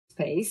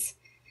space,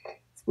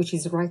 which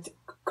is right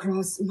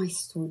across my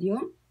studio,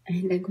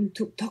 and I'm going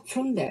to talk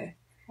from there.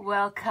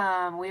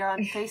 Welcome. We are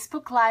on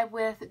Facebook Live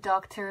with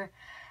Dr.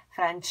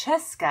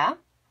 Francesca.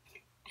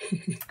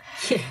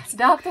 Yes.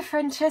 Dr.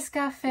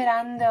 Francesca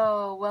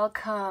Ferrando,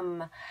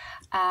 welcome.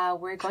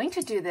 We're going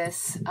to do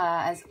this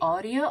as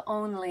audio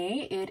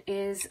only. It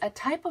is a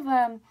type of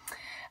a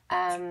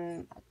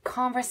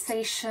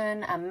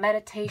conversation, a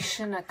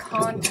meditation, a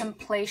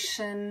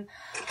contemplation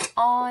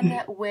on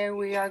where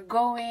we are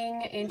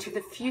going into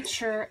the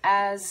future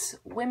as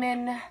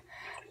women,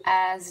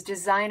 as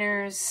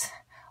designers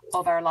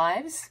of our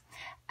lives.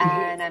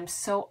 And I'm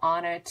so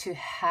honored to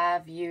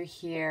have you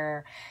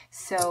here.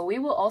 So we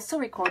will also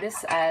record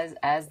this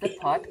as the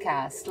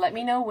podcast. Let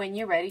me know when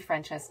you're ready,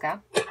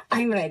 Francesca.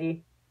 I'm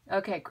ready.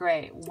 Okay,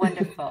 great.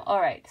 Wonderful. All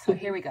right. So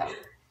here we go.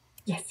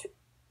 Yes.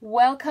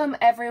 Welcome,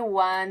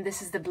 everyone.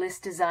 This is the Bliss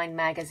Design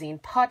Magazine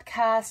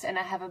podcast, and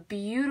I have a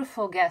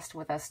beautiful guest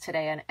with us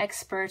today, an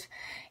expert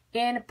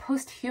in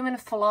post-human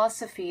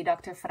philosophy,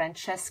 Dr.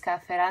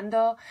 Francesca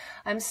Ferrando.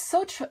 I'm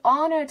so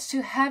honored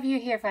to have you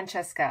here,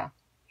 Francesca.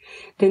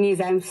 Denise,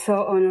 I'm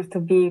so honored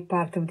to be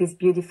part of this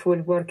beautiful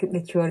work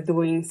that you are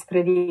doing,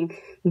 spreading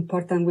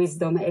important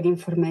wisdom and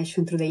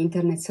information through the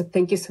internet. So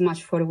thank you so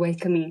much for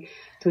welcoming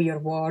to your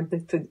world,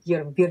 to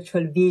your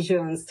virtual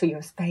visions, to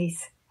your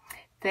space.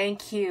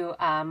 Thank you.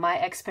 My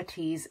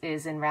expertise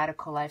is in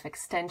radical life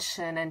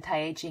extension,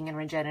 anti-aging, and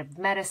regenerative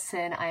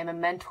medicine. I am a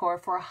mentor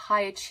for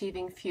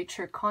high-achieving,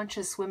 future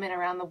conscious women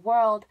around the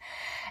world.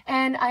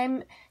 And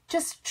I'm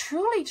just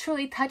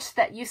truly touched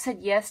that you said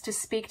yes to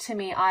speak to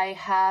me. I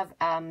have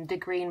a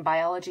degree in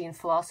biology and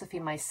philosophy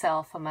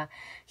myself. I'm a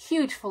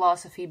huge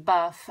philosophy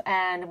buff.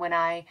 And when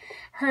I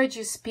heard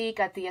you speak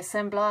at the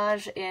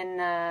assemblage in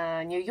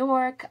New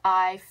York,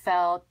 I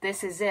felt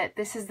this is it.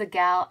 This is the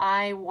gal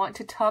I want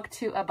to talk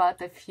to about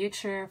the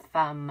Future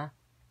Femme.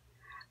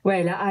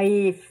 Well,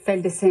 I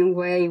felt the same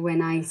way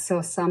when I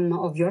saw some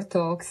of your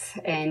talks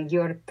and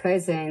your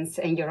presence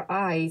and your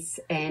eyes,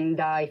 and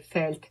I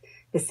felt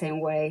the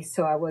same way.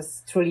 So I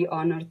was truly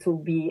honored to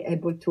be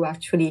able to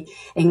actually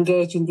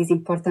engage in this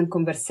important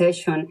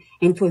conversation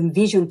and to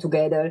envision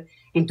together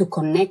and to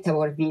connect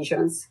our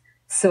visions.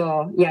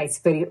 So yeah, it's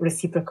very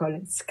reciprocal.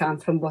 It's come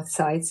from both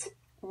sides.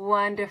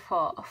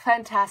 Wonderful.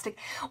 Fantastic.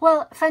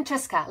 Well,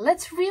 Francesca,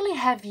 let's really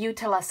have you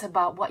tell us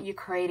about what you're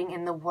creating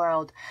in the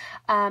world.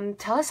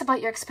 Tell us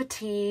about your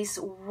expertise,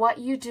 what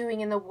you're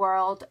doing in the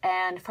world,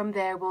 and from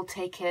there we'll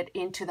take it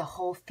into the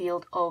whole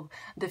field of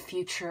the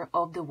future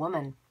of the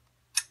woman.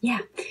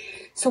 Yeah.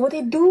 So what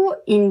I do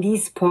in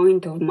this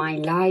point of my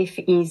life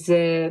is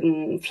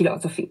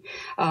philosophy.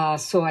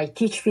 So I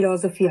teach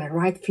philosophy, I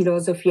write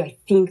philosophy, I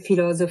think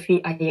philosophy,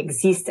 I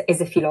exist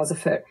as a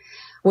philosopher.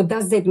 What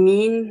does that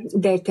mean?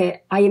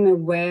 That I am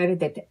aware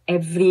that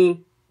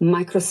every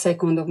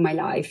microsecond of my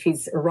life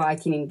is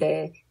writing in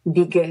the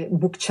big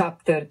book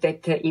chapter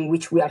that in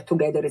which we are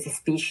together as a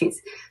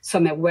species. So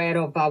I'm aware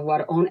of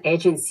our own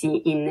agency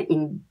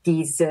in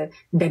this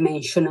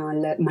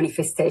dimensional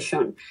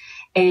manifestation.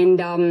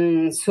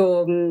 And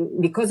so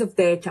because of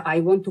that, I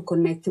want to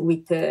connect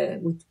with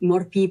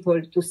more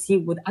people to see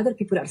what other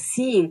people are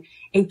seeing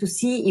and to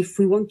see if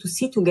we want to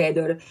see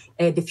together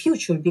the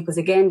future. Because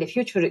again, the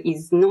future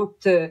is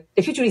not, the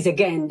future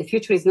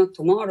is not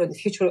tomorrow. The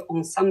future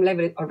on some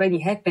level already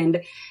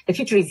happened. The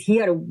future is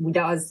here with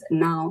us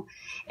now.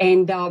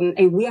 And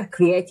we are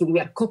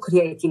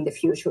co-creating the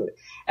future.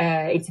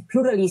 It's a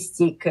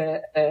pluralistic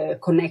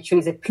connection.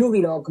 It's a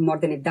plurilogue more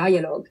than a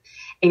dialogue.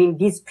 And in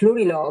this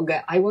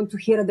plurilogue, I want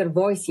to hear other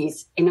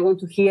voices, and I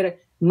want to hear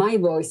my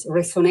voice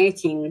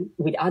resonating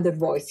with other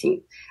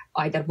voices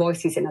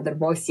and other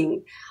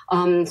voicing.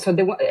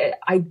 So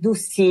I do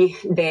see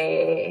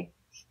the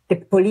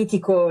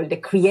political, the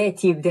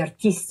creative, the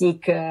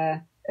artistic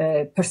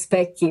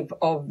perspective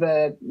of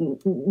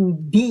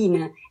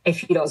being a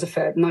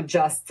philosopher, not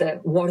just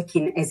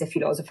working as a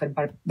philosopher,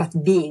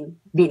 but being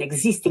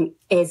existing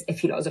as a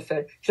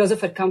philosopher.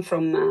 Philosopher come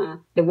from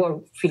the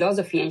word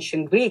philosophy,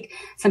 ancient Greek.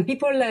 Some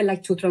people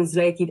like to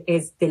translate it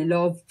as the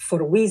love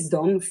for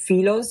wisdom,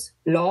 philos,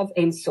 love,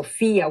 and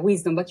Sophia,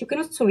 wisdom. But you can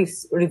also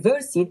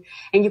reverse it,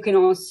 and you can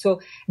also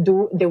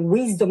do the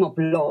wisdom of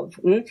love.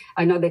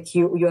 I know that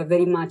you are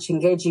very much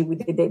engaging with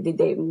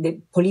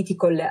the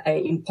political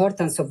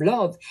importance of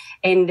love,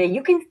 and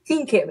you can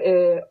think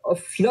of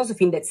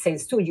philosophy in that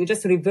sense too. You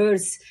just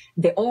reverse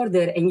the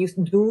order, and you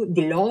do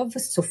the love,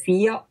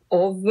 Sophia,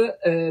 of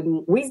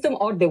wisdom,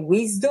 or the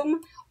wisdom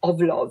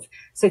of love.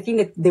 So I think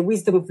that the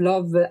wisdom of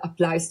love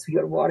applies to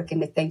your work,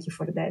 and I thank you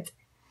for that.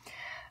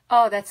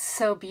 Oh, that's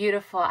so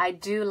beautiful. I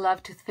do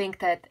love to think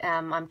that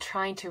I'm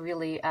trying to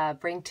really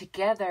bring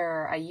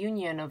together a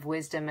union of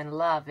wisdom and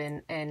love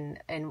in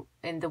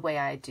the way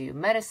I do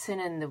medicine,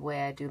 in the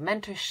way I do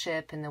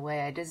mentorship, in the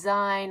way I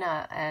design,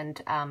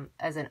 and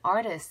as an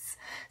artist.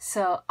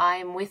 So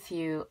I'm with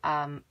you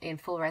in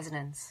full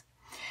resonance.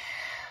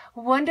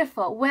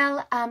 Wonderful.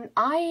 Well,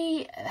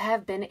 I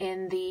have been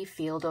in the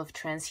field of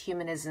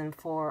transhumanism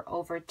for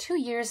over 2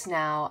 years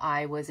now.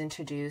 I was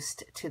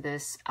introduced to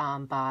this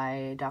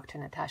by Dr.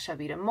 Natasha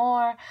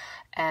Vida-Moore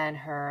and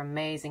her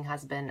amazing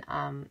husband,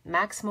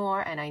 Max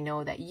Moore, and I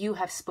know that you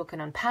have spoken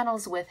on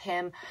panels with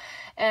him.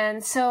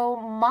 And so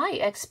my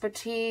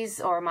expertise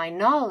or my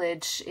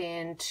knowledge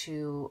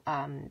into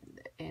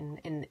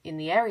in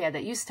the area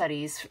that you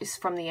study is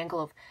from the angle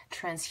of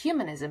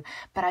transhumanism,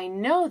 but I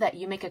know that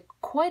you make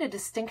quite a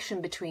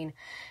distinction between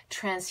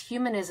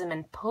transhumanism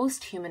and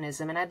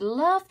posthumanism, and I'd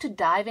love to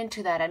dive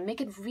into that and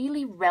make it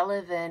really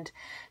relevant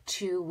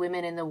to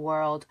women in the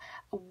world.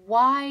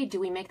 Why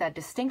do we make that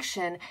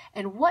distinction,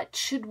 and what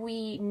should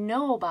we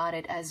know about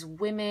it as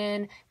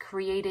women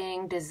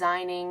creating,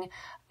 designing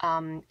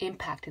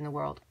impact in the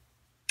world?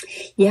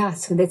 Yeah,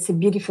 so that's a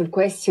beautiful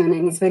question,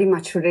 and it's very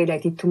much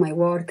related to my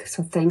work.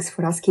 So thanks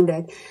for asking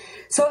that.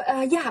 So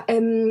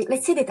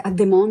let's say that at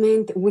the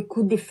moment we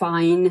could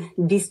define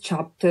this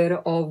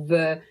chapter of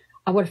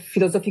our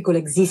philosophical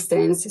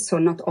existence. So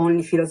not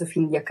only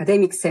philosophy in the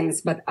academic sense,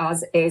 but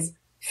us as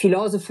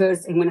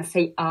philosophers. And when I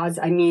say us,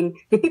 I mean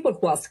the people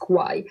who ask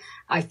why.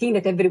 I think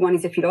that everyone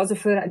is a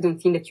philosopher. I don't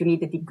think that you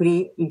need a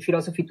degree in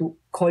philosophy to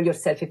call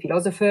yourself a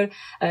philosopher.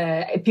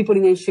 People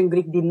in ancient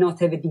Greek did not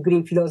have a degree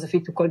in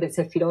philosophy to call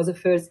themselves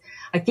philosophers.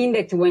 I think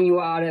that when you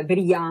are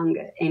very young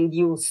and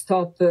you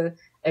stop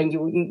and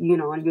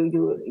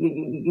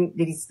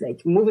there is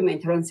like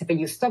movement around stuff, and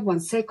you stop 1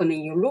 second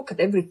and you look at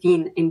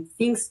everything and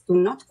things do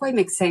not quite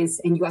make sense,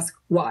 and you ask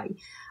why.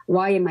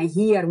 Why am I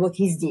here? What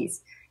is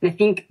this? And I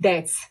think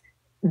that's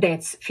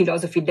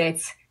philosophy.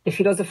 That's the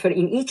philosopher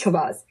in each of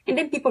us. And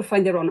then people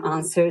find their own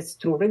answers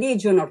through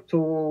religion or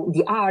through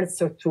the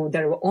arts or through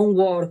their own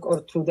work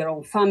or through their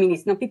own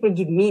families. Now people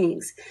give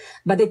meanings,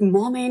 but that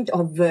moment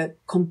of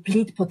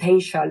complete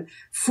potential,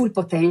 full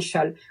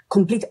potential,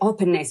 complete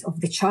openness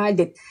of the child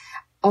that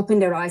open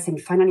their eyes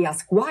and finally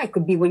ask why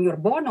could be when you're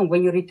born or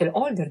when you're a little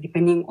older,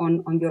 depending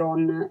on your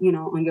own,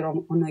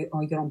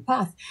 on your own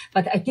path.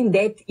 But I think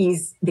that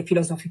is the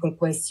philosophical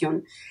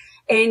question.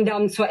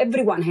 And so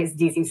everyone has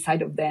this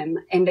inside of them.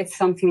 And that's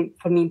something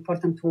for me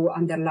important to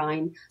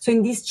underline. So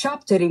in this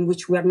chapter in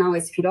which we are now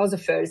as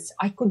philosophers,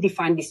 I could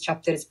define this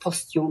chapter as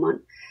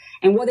post-human.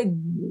 And what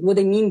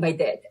I mean by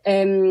that,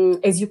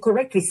 as you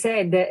correctly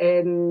said,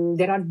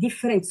 there are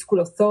different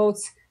schools of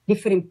thoughts,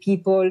 different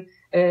people,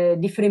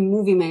 different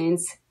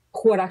movements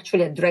who are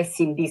actually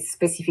addressing this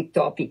specific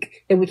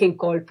topic that we can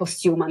call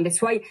posthuman.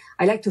 That's why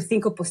I like to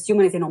think of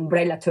posthuman as an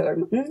umbrella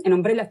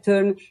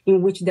term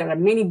in which there are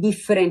many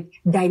different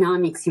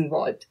dynamics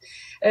involved.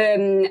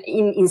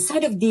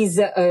 Inside of this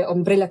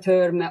umbrella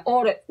term,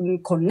 or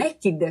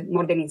connected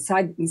more than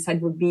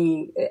inside would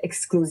be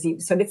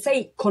exclusive. So let's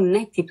say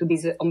connected to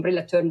this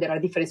umbrella term, there are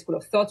different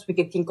schools of thoughts. We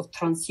can think of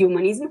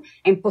transhumanism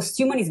and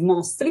posthumanism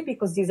mostly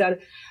because these are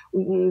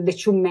the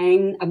two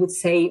main, I would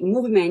say,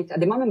 movement at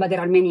the moment, but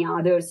there are many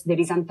others. There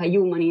is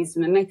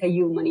anti-humanism,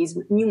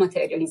 meta-humanism, new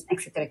materialism,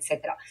 etc.,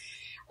 etc.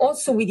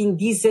 Also within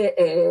these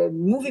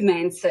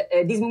movements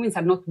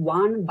are not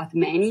one, but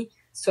many.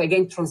 So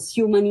again,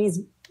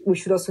 transhumanism, we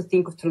should also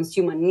think of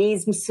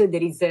transhumanisms.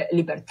 There is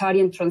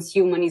libertarian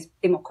transhumanism,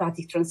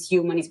 democratic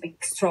transhumanism,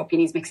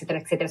 extropianism, etc.,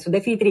 etc. So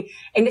definitely,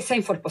 and the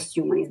same for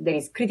posthumanism. There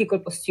is critical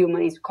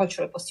posthumanism,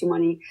 cultural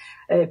posthumanism,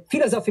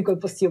 philosophical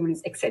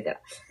posthumanism, etc.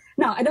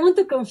 Now, I don't want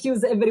to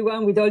confuse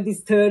everyone with all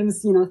these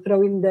terms,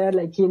 throw in there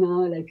like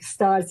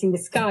stars in the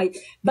sky.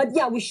 But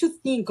yeah, we should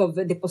think of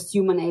the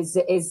posthuman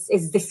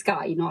as the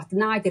sky, at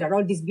night there are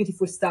all these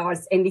beautiful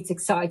stars and it's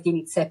exciting,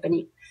 it's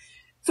happening.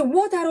 So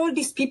what are all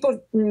these people,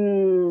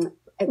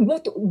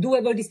 what do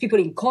all these people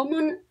in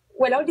common?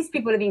 Well, all these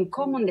people have in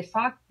common the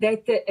fact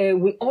that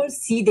we all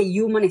see the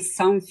human as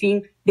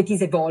something that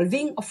is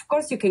evolving. Of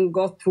course, you can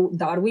go through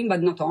Darwin,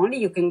 but not only.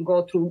 You can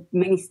go through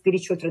many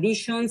spiritual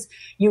traditions.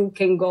 You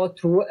can go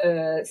through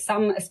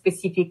some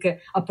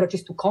specific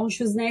approaches to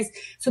consciousness.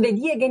 So the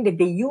idea, again, that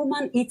the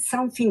human is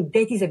something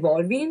that is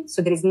evolving.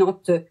 So there is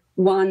not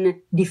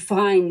one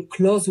defined,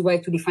 close way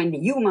to define the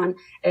human.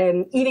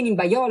 Even in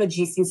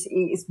biology, since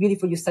it's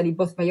beautiful you study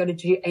both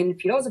biology and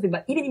philosophy,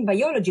 but even in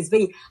biology, it's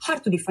very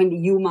hard to define the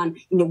human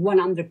in a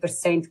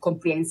 100%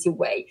 comprehensive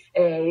way.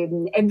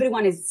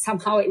 Everyone is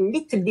somehow a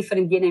little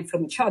different DNA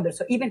from each other.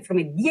 So even from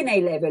a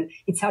DNA level,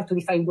 it's hard to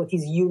define what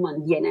is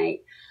human DNA.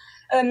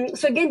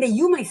 So again, the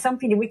human is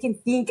something that we can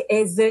think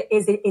as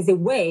a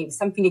wave,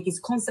 something that is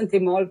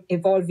constantly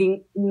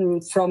evolving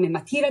from a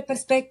material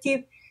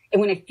perspective. And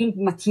when I think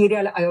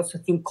material, I also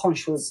think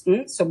conscious.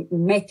 So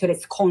matter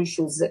as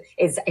conscious,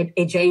 as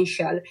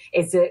agential,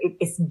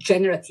 as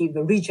generative,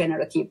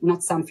 regenerative,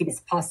 not something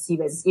as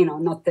passive as,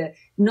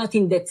 not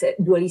in that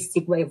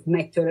dualistic way of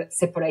matter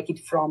separated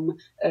from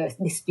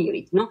the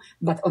spirit, no?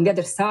 But on the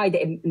other side,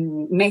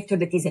 matter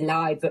that is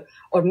alive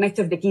or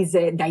matter that is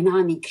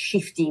dynamic,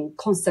 shifting,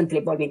 constantly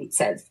evolving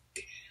itself.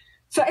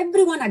 So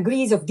everyone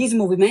agrees of these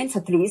movements,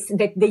 at least,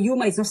 that the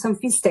human is not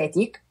something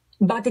static,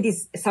 but it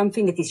is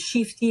something that is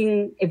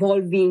shifting,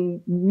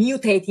 evolving,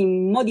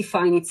 mutating,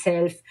 modifying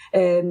itself,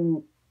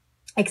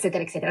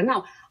 etc., etc.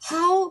 Now,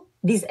 how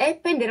this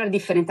happened, there are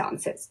different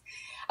answers.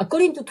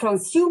 According to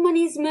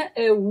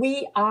transhumanism,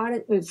 we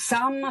are,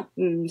 some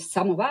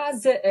of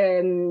us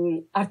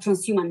are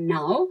transhuman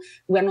now.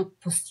 We are not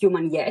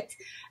posthuman yet.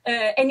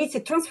 And it's a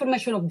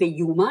transformation of the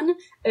human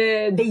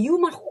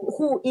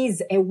who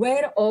is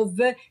aware of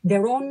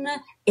their own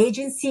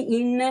agency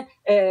in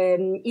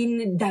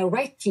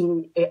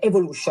directing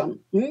evolution.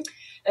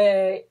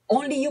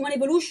 Only human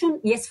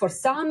evolution? Yes, for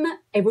some.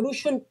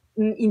 Evolution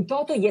in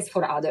toto? Yes,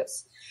 for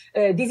others.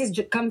 This is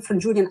come from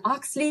Julian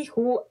Huxley,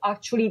 who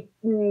actually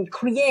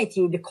coined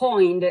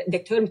the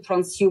term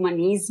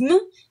transhumanism.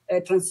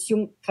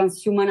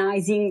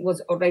 Transhumanizing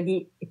was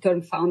already a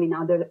term found in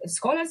other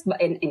scholars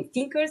and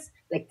thinkers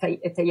like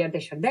Teilhard de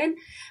Chardin.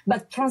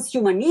 But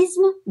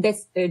transhumanism,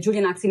 that's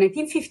Julian Huxley in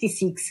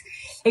 1956.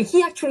 And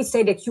he actually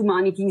said that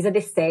humanity is at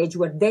the stage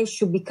where they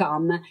should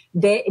become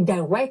the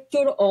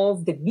director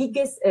of the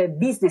biggest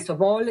business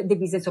of all, the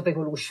business of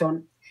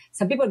evolution.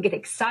 Some people get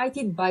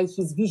excited by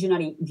his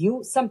visionary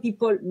view. Some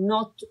people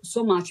not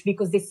so much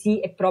because they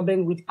see a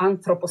problem with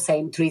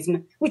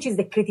anthropocentrism, which is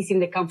the criticism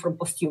that comes from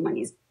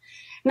posthumanism.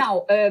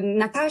 Now,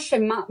 Natasha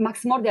and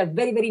Max More, they are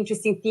very, very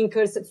interesting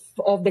thinkers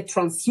of the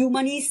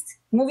transhumanist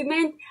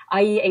movement.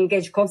 I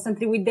engage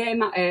constantly with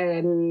them.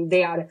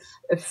 They are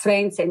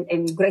friends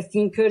and great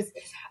thinkers.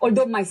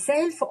 Although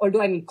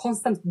I'm in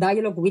constant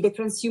dialogue with the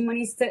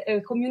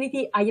transhumanist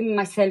community, I am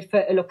myself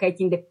located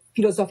in the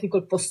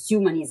philosophical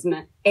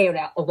posthumanism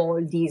area of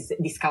all this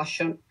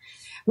discussion.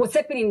 What's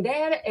happening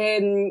there?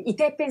 It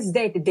happens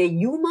that the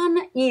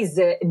human is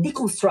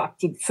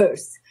deconstructed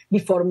first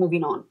before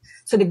moving on.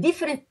 So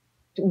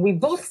we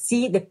both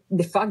see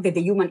the fact that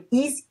the human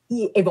is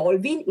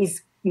evolving,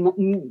 is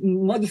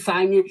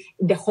modifying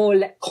the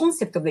whole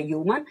concept of the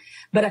human.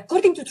 But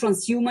according to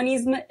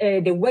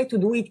transhumanism, the way to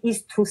do it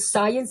is through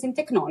science and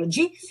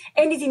technology,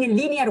 and is in a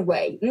linear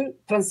way.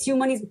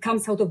 Transhumanism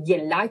comes out of the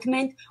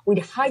Enlightenment with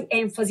high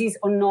emphasis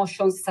on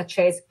notions such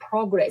as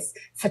progress,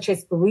 such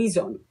as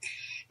reason.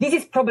 This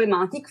is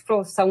problematic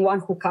for someone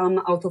who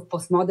comes out of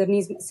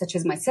postmodernism, such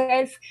as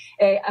myself,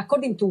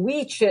 according to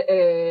which,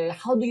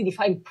 how do you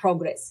define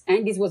progress?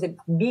 And this was a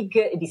big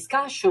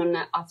discussion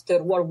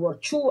after World War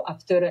II,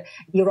 after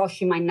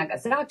Hiroshima and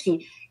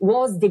Nagasaki.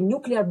 Was the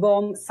nuclear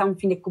bomb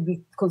something that could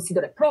be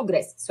considered a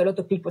progress? So a lot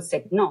of people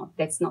said, no,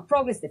 that's not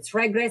progress, that's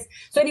regress.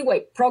 So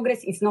anyway,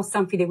 progress is not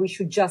something that we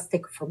should just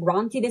take for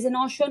granted as a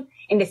notion.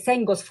 And the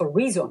same goes for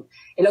reason.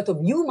 A lot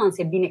of humans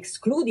have been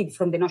excluded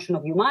from the notion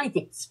of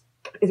humanity,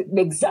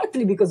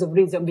 exactly because of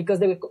reason, because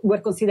they were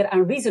considered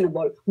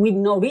unreasonable with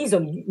no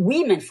reason.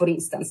 Women, for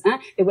instance,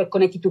 they were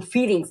connected to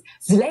feelings.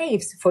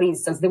 Slaves, for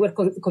instance, they were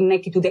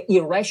connected to the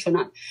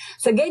irrational.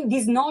 So again,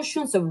 these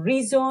notions of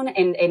reason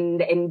and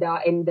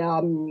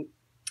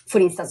for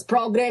instance,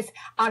 progress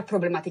are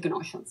problematic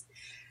notions.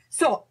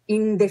 So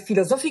in the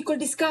philosophical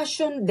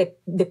discussion, the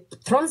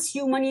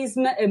transhumanist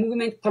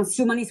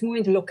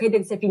movement located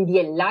itself in the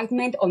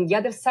Enlightenment. On the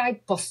other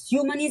side,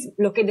 posthumanism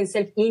located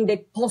itself in the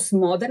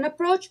postmodern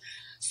approach.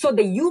 So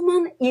the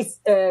human is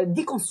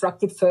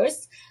deconstructed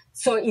first.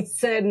 So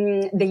it's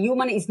the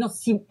human is not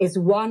seen as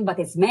one, but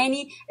as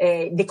many,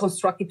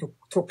 deconstructed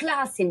through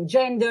class and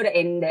gender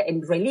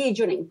and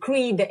religion and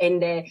creed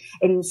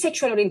and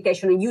sexual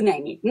orientation and you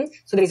name it.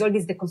 So there is all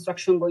this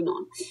deconstruction going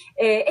on.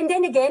 And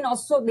then again,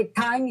 also the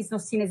time is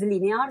not seen as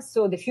linear.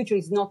 So the future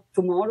is not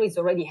tomorrow; it's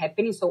already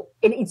happening. So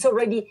and it's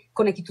already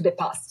connected to the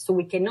past. So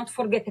we cannot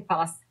forget the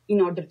past in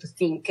order to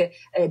think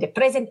the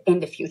present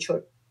and the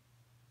future.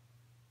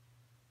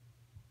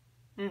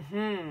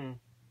 Mm-hmm.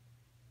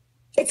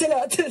 It's a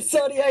lot.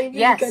 Sorry, I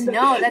yes,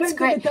 no, that's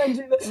great.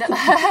 No.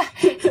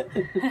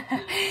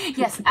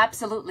 Yes,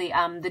 absolutely.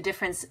 The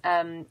difference,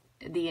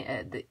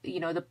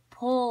 the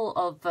pull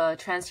of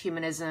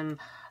transhumanism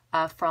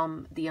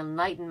from the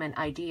Enlightenment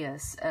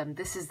ideas.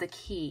 This is the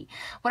key.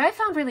 What I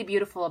found really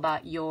beautiful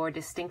about your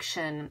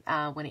distinction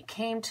when it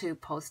came to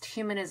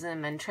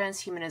posthumanism and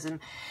transhumanism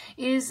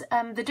is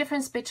the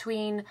difference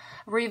between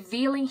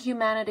revealing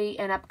humanity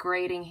and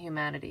upgrading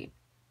humanity.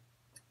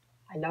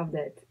 I love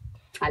that.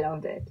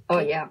 Oh,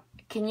 yeah.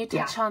 Can you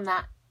touch on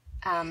that?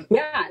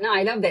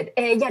 I love that.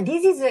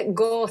 This is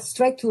go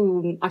straight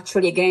to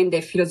actually, again, the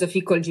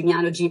philosophical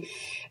genealogy.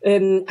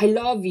 I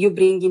love you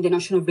bringing the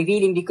notion of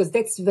revealing because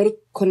that's very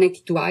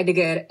connected to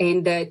Heidegger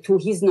and to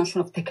his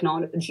notion of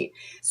technology.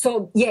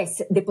 So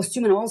yes, the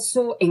posthuman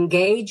also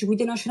engage with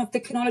the notion of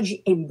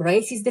technology,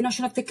 embraces the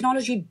notion of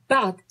technology,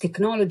 but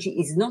technology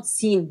is not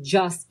seen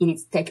just in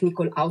its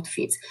technical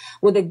outfits.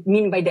 What I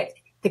mean by that?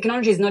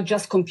 Technology is not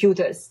just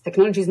computers.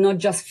 Technology is not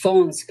just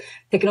phones.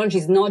 Technology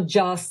is not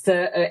just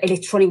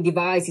electronic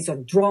devices or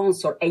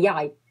drones or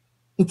AI.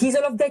 It is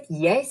all of that,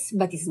 yes,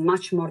 but it's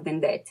much more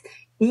than that.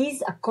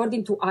 is,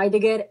 according to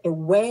Heidegger, a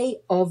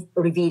way of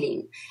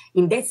revealing.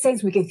 In that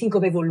sense, we can think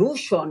of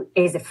evolution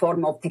as a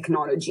form of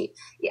technology.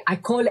 I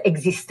call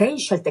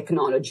existential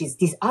technologies,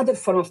 this other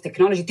form of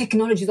technology,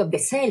 technologies of the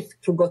self,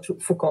 to go to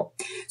Foucault.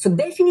 So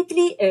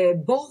definitely,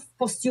 both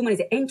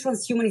posthumanism and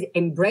transhumanism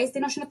embrace the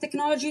notion of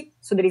technology.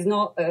 So there is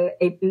no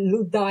a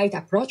Luddite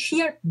approach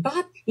here,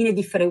 but in a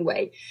different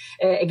way.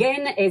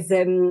 Again, as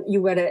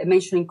you were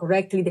mentioning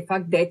correctly, the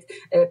fact that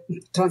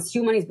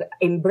transhumanism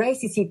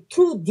embraces it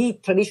through the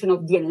tradition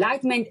of the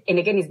Enlightenment, and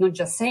again, it's not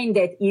just saying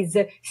that, is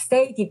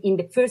stated in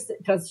the first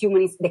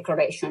transhumanist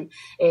declaration,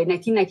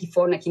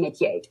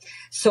 1994-1998.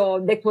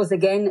 So that was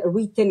again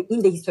written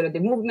in the history of the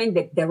movement,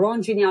 that their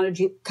own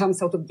genealogy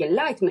comes out of the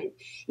Enlightenment.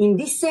 In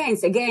this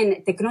sense,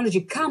 again,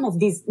 technology comes of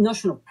this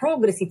notion of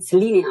progress, it's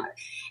linear,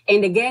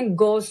 and again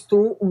goes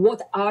to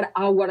what are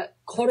our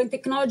current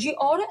technology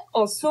or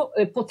also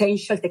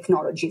potential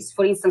technologies.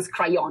 For instance,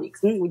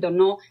 cryonics. We don't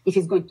know if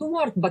it's going to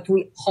work, but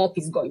we hope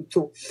it's going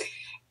to.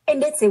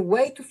 And that's a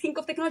way to think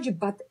of technology,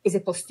 but as a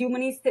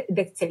posthumanist,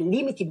 that's a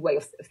limited way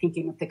of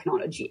thinking of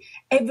technology.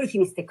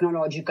 Everything is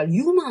technological.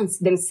 Humans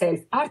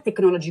themselves are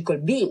technological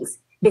beings.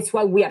 That's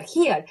why we are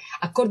here.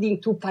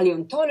 According to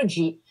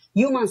paleontology,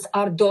 humans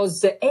are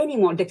those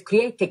animals that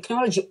create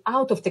technology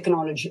out of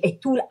technology, a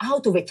tool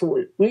out of a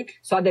tool.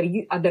 So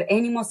other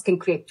animals can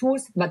create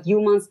tools, but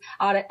humans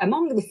are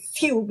among the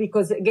few,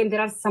 because again,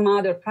 there are some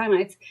other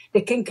primates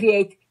that can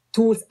create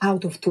tools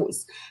out of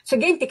tools. So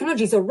again,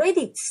 technology is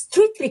already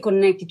strictly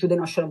connected to the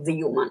notion of the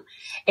human.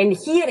 And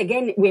here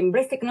again, we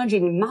embrace technology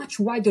in a much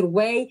wider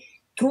way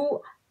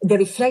through the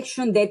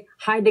reflection that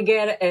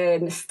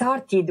Heidegger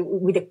started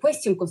with a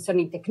question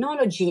concerning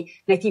technology,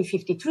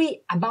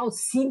 1953, about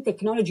seeing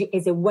technology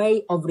as a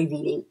way of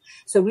revealing.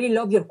 So really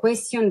love your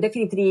question.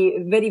 Definitely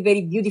very,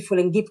 very beautiful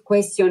and deep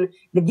question.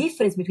 The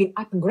difference between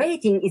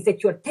upgrading is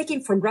that you are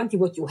taking for granted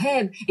what you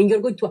have and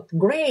you're going to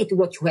upgrade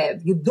what you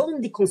have. You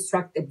don't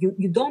deconstruct it.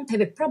 You don't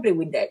have a problem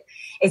with that.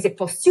 As a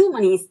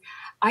posthumanist,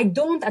 I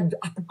don't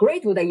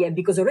upgrade what I have,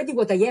 because already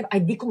what I have, I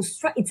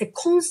deconstruct. It's a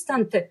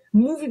constant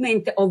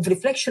movement of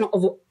reflection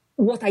of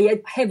what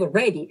I have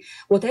already.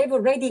 What I have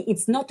already,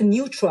 it's not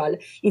neutral.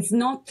 It's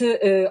not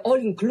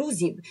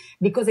all-inclusive,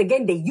 because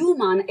again, the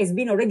human has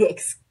been already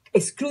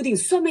excluding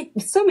so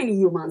many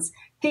humans.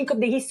 Think of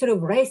the history of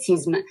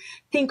racism.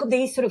 Think of the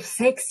history of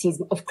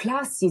sexism, of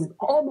classism,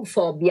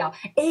 homophobia,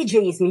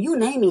 ageism, you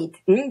name it.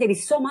 There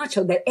is so much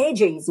of that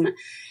ageism.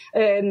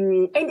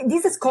 And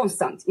this is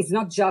constant. It's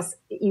not just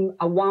in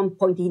a one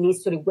point in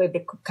history where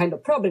the kind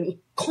of problem is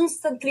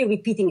constantly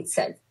repeating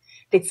itself.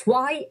 That's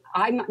why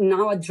I'm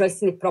now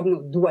addressing the problem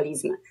of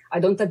dualism. I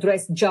don't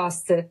address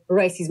just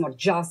racism or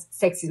just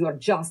sexism or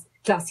just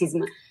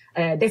classism.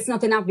 That's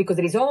not enough, because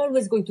there is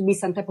always going to be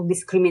some type of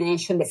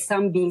discrimination that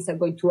some beings are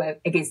going to have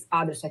against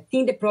others. I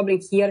think the problem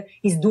here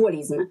is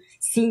dualism,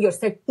 seeing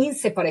yourself in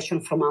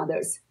separation from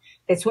others.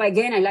 That's why,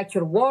 again, I like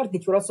your word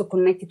that you're also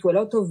connected to a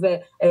lot of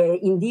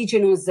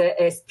indigenous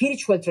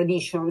spiritual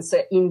traditions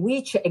in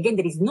which, again,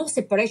 there is no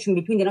separation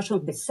between the notion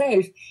of the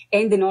self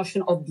and the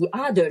notion of the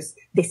others.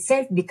 The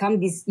self becomes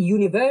this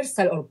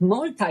universal or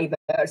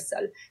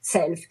multiversal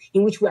self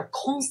in which we are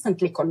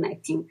constantly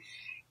connecting.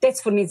 That's,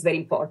 for me, it's very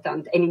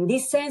important. And in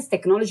this sense,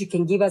 technology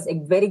can give us a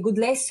very good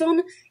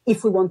lesson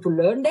if we want to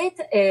learn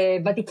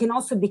that, but it can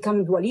also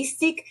become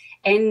dualistic.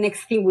 And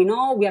next thing we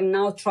know, we are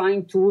now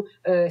trying to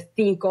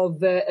think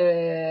of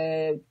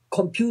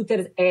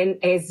computers and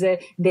as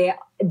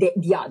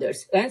the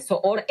others. So,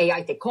 or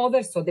AI take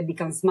over, so they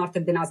become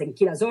smarter than us and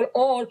kill us all,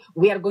 or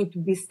we are going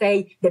to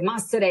stay the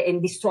master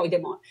and destroy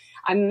them all.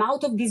 I'm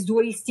out of this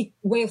dualistic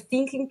way of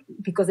thinking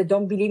because I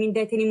don't believe in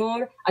that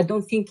anymore. I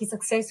don't think it's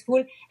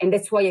successful. And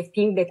that's why I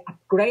think that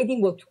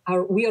upgrading what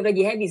we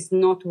already have is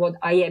not what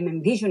I am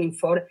envisioning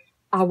for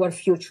our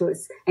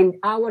futures. And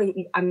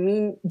I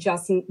mean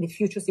just in the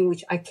futures in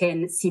which I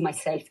can see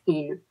myself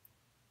in.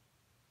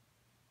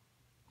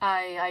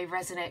 I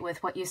resonate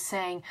with what you're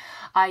saying.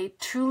 I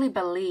truly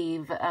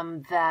believe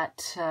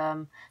that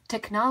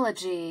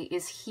technology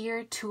is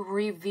here to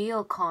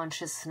reveal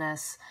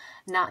consciousness,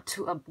 not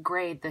to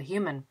upgrade the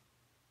human.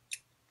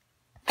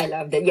 I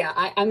love that. Yeah,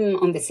 I'm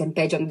on the same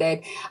page on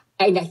that.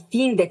 And I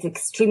think that's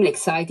extremely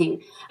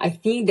exciting. I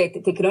think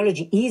that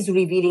technology is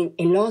revealing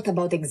a lot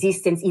about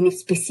existence in a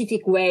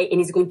specific way and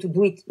is going to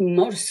do it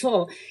more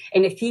so.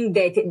 And I think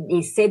that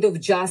instead of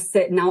just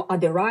now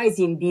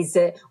otherizing this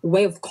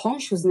way of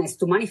consciousness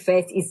to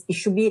manifest, it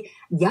should be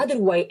the other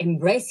way,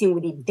 embracing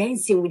with it,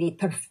 dancing with it,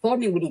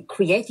 performing with it,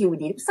 creating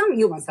with it. Some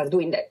humans are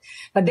doing that.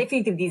 But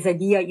definitely this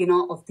idea,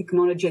 of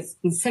technology as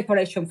in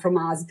separation from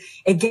us,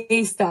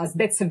 against us,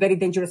 that's a very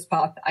dangerous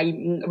path.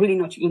 I'm really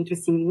not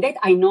interested in that.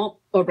 I know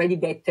already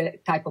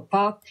that type of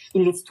path. It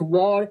leads to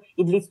war.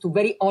 It leads to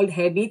very old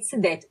habits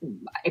that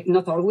have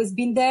not always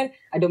been there.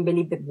 I don't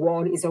believe that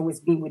war has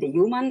always been with a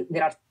human.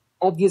 There are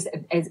obvious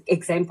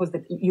examples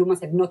that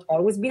humans have not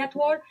always been at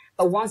war.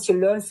 But once you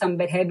learn some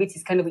bad habits,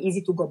 it's kind of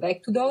easy to go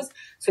back to those.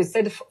 So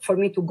instead of for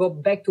me to go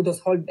back to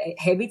those old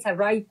habits, I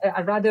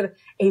rather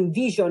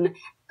envision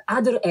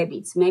other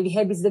habits, maybe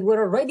habits that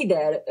were already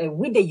there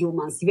with the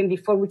humans even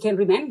before we can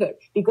remember,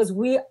 because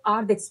we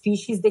are that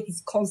species that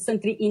is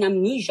constantly in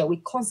amnesia. We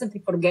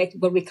constantly forget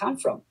where we come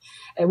from.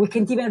 We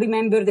can't even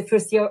remember the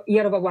first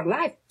year of our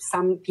life.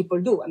 Some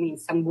people do. I mean,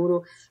 some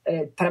guru,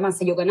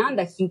 Paramahansa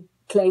Yogananda, he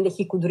claimed that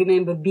he could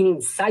remember being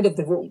inside of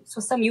the womb.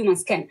 So some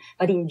humans can,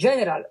 but in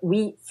general,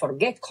 we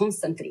forget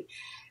constantly.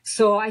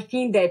 So I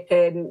think that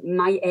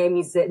my aim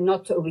is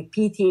not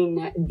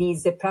repeating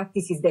these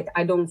practices that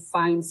I don't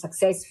find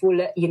successful.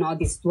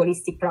 These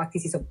dualistic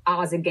practices of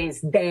us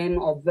against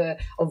them, of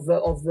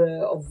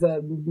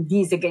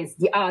these against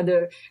the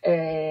other.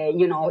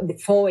 The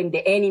foe and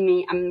the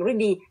enemy. I'm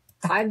really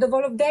tired of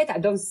all of that. I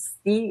don't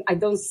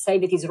say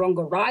that it's wrong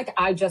or right.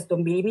 I just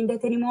don't believe in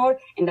that anymore,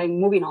 and I'm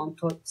moving on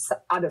to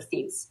other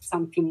things,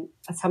 some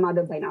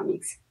other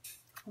dynamics.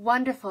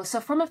 Wonderful.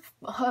 So from a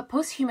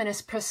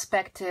posthumanist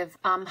perspective,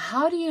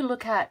 how do you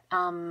look at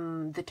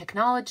the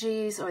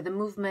technologies or the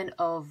movement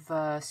of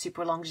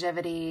super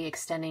longevity,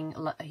 extending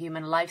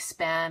human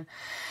lifespan?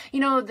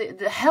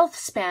 The health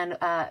span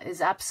is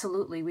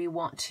absolutely, we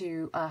want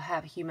to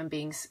have human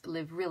beings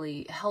live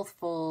really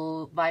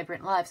healthful,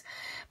 vibrant lives.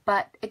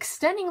 But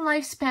extending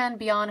lifespan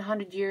beyond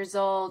 100 years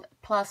old,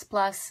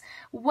 plus,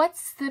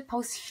 what's the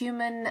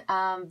posthuman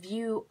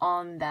view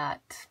on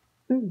that?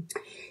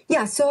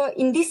 Yeah, so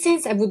in this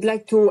sense, I would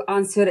like to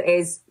answer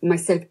as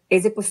myself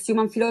as a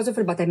posthuman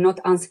philosopher, but I'm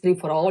not answering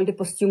for all the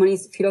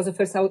posthumanist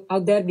philosophers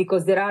out there,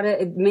 because there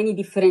are many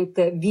different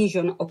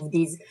visions of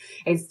these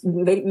and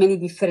many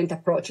different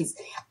approaches.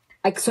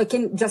 So I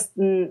can just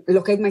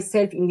locate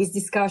myself in this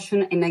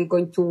discussion, and I'm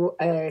going to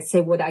say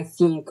what I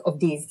think of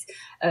this.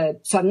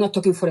 So I'm not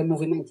talking for a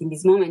movement in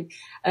this moment.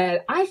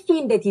 I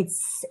think that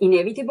it's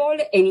inevitable,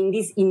 and in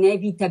this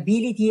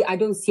inevitability, I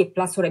don't see a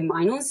plus or a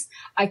minus.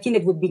 I think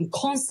that we've been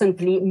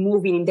constantly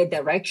moving in that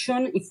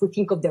direction. If we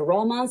think of the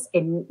Romans,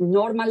 a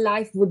normal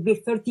life would be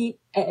 30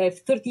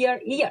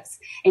 years.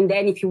 And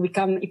then if you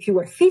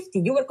were 50,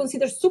 you were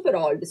considered super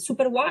old,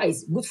 super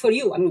wise. Good for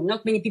you. I mean,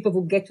 not many people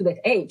would get to that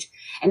age.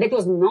 And that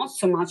was not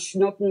too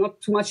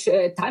much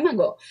time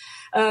ago.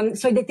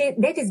 So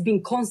that has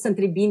been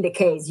constantly been the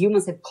case.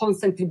 Humans have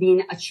constantly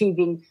been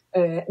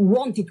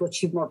wanted to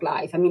achieve more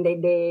life. I mean, the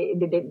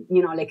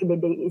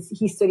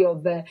history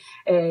of the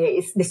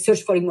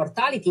search for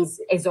immortality is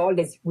as old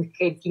as we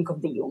can think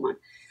of the human.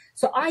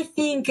 So I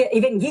think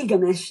even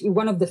Gilgamesh,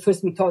 one of the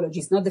first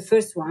mythologies, not the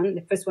first one.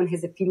 The first one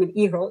has a female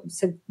hero.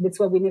 So that's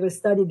why we never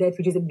studied that,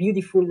 which is a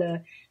beautiful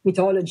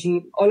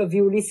mythology. All of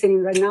you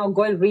listening right now,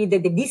 go and read The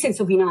Descent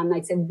of Inanna.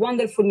 It's a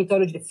wonderful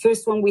mythology. The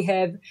first one we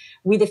have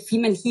with a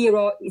female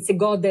hero. It's a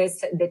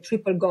goddess, the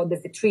triple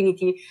goddess, the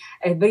Trinity.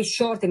 Very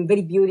short and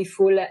very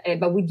beautiful.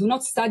 But we do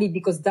not study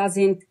because it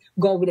doesn't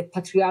go with a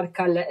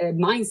patriarchal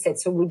mindset.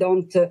 So we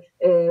don't,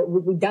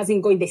 it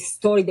doesn't go in the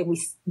story that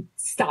we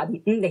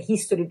study, in the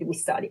history that we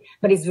study.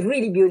 But it's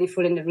really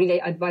beautiful, and I really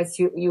advise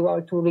you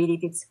all to read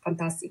it. It's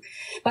fantastic.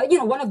 But,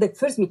 one of the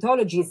first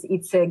mythologies,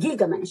 it's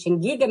Gilgamesh.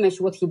 And Gilgamesh,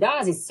 what he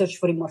does is search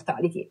for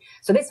immortality.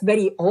 So that's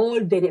very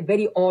old and a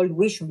very old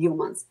wish of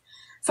humans.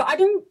 So I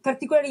don't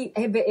particularly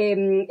have a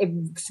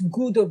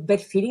good or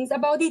bad feelings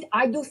about it.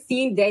 I do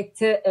think that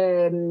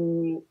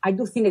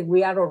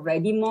we are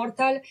already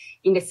immortal,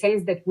 in the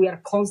sense that we are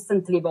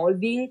constantly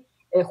evolving.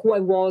 Who I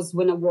was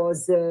when I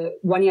was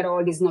 1 year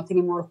old is not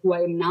anymore who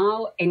I am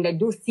now. And I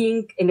do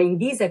think, and in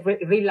this, I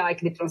really like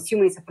the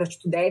transhumanist approach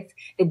to death,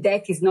 that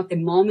death is not a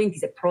moment,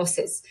 it's a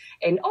process.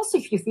 And also,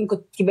 if you think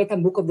of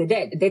Tibetan Book of the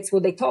Dead, that's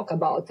what they talk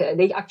about.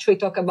 They actually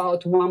talk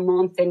about 1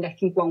 month and I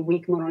think 1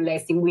 week, more or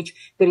less, in which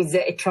there is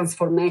a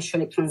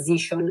transformation, a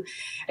transition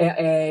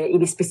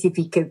in a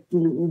specific, the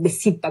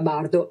Sippa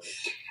Bardo.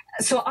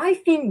 So I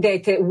think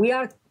that we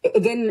are,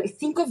 again,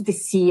 think of the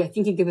sea. I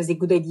think it gives us a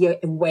good idea,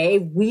 a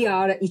wave.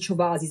 Each of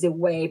us is a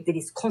wave that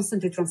is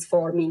constantly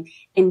transforming.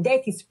 And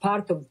that is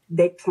part of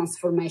that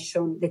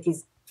transformation that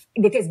has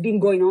been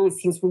going on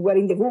since we were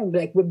in the womb.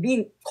 Like, we've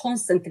been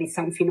constantly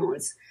something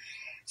else.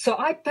 So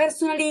I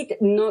personally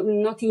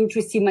not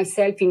interested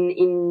myself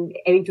in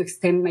having to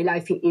extend my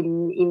life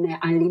in an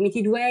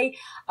unlimited way,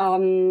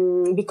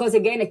 because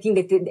again, I think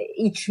that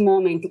each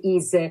moment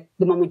is the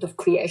moment of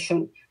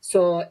creation.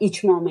 So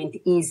each moment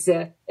is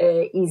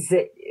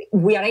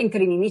we are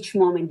entering in each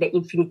moment the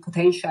infinite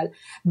potential.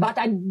 But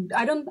I'm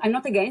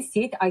not against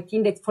it. I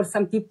think that for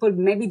some people,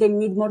 maybe they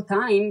need more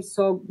time.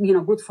 So,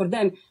 good for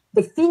them.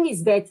 The thing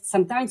is that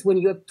sometimes when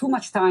you have too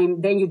much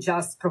time, then you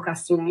just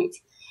procrastinate.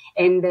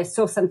 And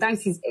so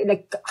sometimes it's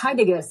like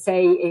Heidegger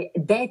say,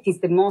 death is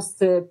the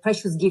most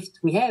precious gift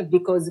we have,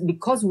 because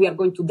we are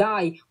going to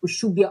die, we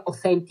should be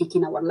authentic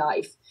in our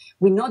life.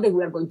 We know that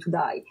we are going to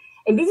die.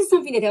 And this is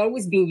something that I've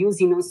always been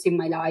using also in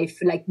my life,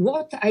 like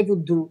what I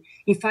would do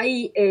if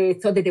I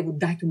thought that I would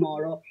die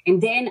tomorrow.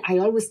 And then I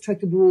always try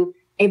to do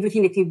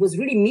everything that it was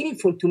really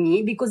meaningful to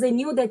me, because I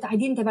knew that I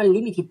didn't have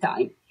unlimited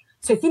time.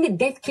 So I think that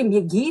death can be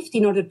a gift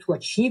in order to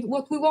achieve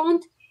what we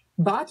want.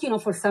 But,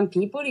 for some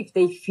people, if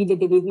they feel that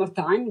they need more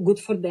time, good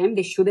for them.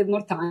 They should have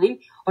more time.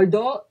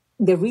 Although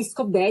the risk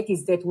of that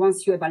is that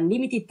once you have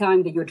unlimited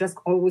time, that you're just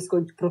always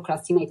going to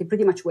procrastinate and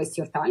pretty much waste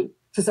your time.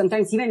 So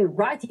sometimes even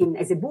writing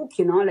as a book,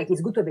 like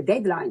it's good to have a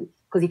deadline,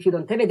 because if you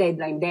don't have a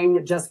deadline, then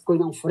you're just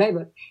going on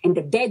forever. And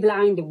the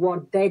deadline, the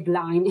word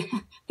deadline,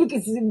 I think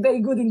it's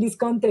very good in this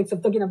context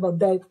of talking about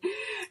that.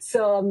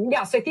 So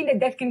so I think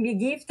that can be a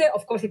gift.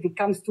 Of course, if it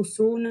comes too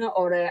soon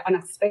or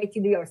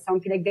unexpectedly or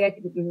something like that,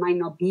 it might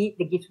not be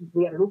the gift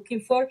we are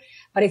looking for.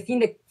 But I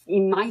think that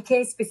in my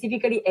case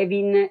specifically,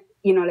 having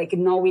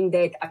knowing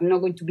that I'm not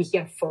going to be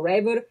here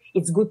forever,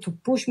 it's good to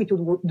push me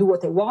to do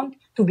what I want,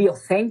 to be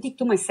authentic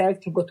to myself,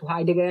 to go to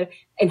Heidegger.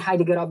 And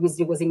Heidegger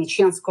obviously was a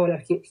Nietzschean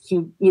scholar. He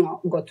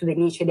got to the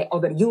Nietzsche, the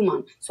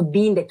overhuman. So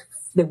being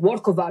the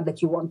work of art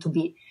that you want to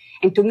be.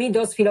 And to me,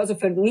 those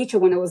philosophers, Nietzsche,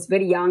 when I was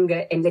very young,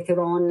 and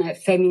later on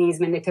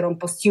feminism, and later on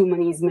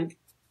posthumanism,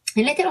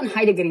 and later on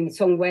Heidegger in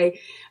some way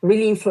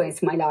really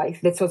influenced my life.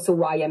 That's also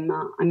why I'm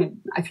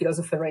a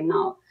philosopher right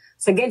now.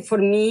 So again, for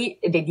me,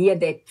 the idea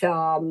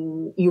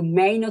that you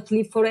may not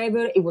live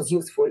forever, it was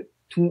useful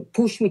to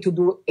push me to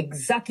do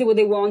exactly what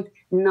I want,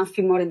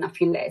 nothing more and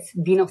nothing less.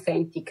 Being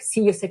authentic,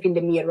 see yourself in the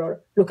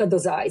mirror, look at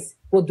those eyes.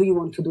 What do you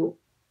want to do?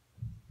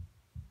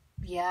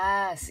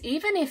 Yes,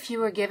 even if you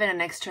were given an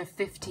extra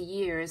 50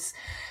 years,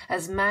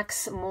 as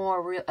Max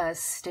More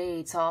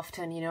states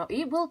often,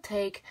 it will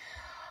take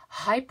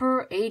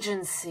hyper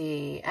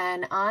agency.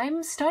 And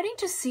I'm starting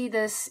to see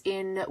this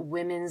in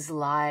women's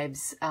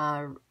lives.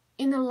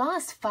 In the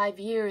last 5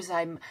 years,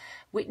 I'm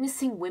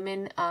witnessing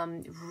women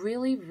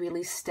really,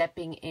 really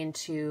stepping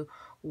into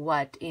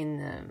what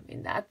in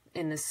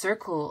the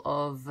circle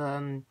of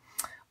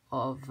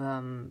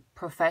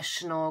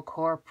professional,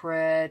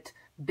 corporate,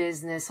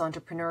 business,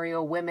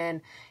 entrepreneurial women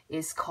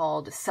is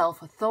called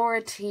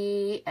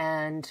self-authority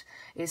and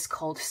is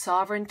called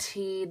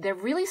sovereignty. They're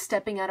really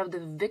stepping out of the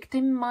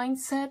victim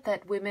mindset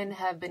that women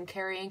have been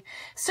carrying,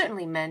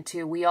 certainly men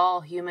too. We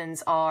all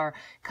humans are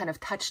kind of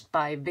touched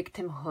by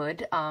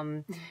victimhood,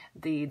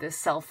 the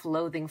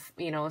self-loathing,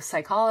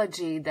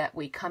 psychology that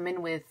we come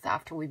in with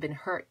after we've been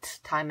hurt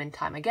time and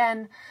time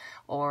again,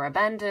 or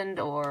abandoned,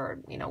 or,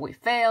 we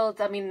failed.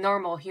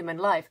 Normal human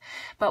life.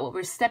 But what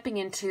we're stepping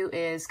into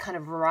is kind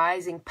of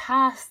rising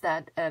past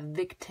that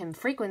victim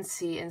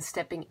frequency and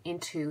stepping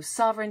into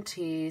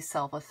sovereignty,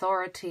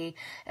 self-authority,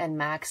 and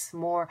Max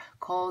More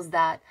calls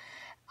that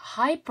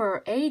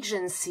hyper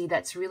agency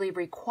that's really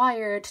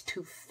required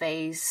to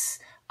face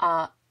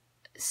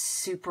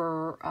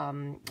super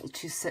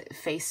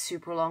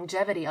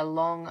longevity, a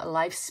long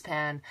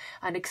lifespan,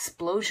 an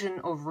explosion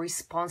of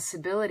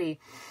responsibility.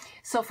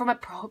 So from a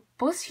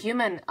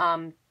post-human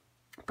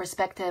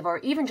perspective, or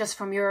even just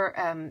from your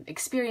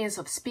experience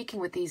of speaking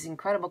with these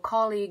incredible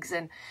colleagues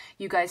and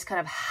you guys kind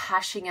of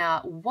hashing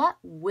out, what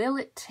will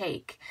it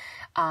take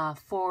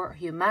for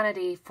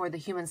humanity, for the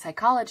human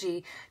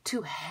psychology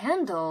to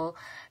handle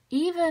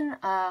even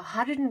a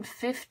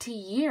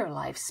 150-year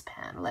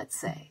lifespan, let's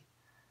say?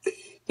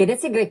 Yeah,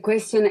 that's a great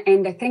question.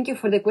 And thank you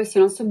for the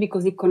question also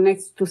because it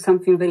connects to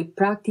something very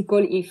practical.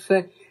 If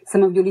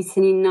some of you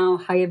listening now,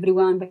 hi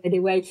everyone, by the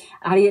way,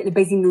 are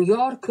based in New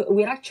York.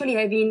 We're actually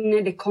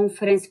having the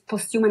conference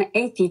Posthuman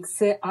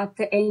Ethics at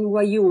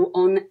NYU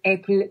on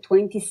April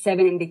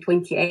 27 and the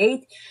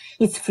 28th.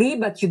 It's free,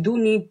 but you do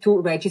need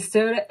to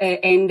register,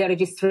 and the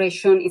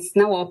registration is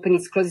now open.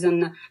 It's closed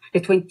on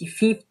the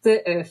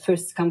 25th,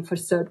 first come,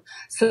 first serve.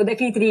 So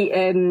definitely,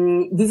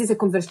 this is a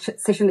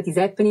conversation that is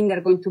happening. There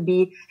are going to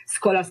be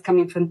scholars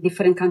coming from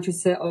different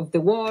countries of the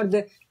world.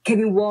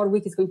 Kevin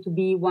Warwick is going to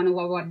be one of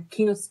our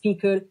keynote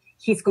speakers.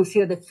 He's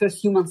considered the first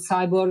human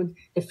cyborg,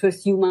 the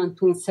first human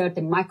to insert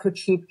a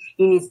microchip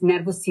in his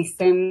nervous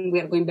system. We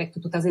are going back to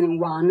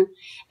 2001.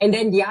 And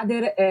then the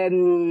other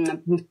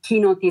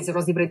keynote is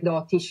Rosie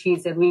Breddotti.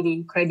 She's a really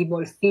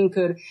incredible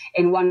thinker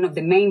and one of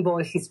the main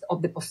voices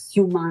of the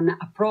posthuman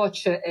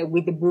approach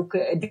with the book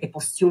The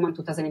Posthuman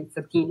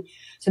 2013.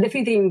 So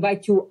definitely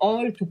invite you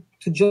all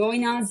to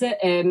join us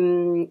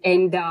and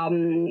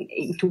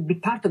to be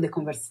part of the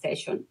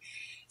conversation.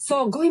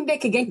 So going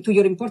back again to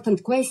your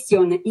important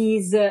question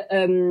is,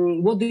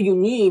 what do you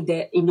need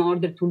in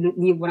order to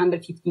live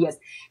 150 years?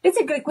 That's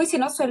a great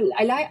question. Also,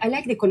 I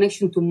like the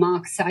connection to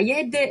Max. I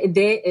had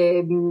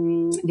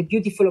the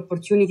beautiful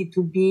opportunity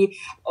to be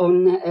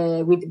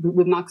on,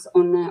 with Max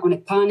on a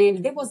panel.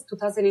 That was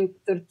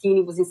 2013.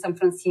 It was in San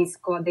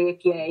Francisco at the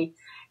APA,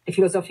 the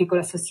Philosophical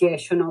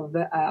Association of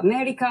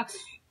America.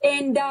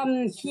 And,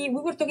 we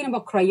were talking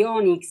about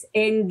cryonics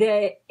and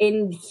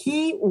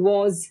he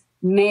was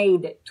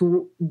made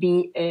to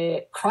be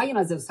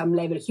cryonised at some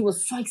level. He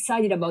was so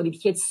excited about it.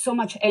 He had so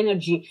much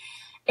energy.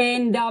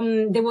 And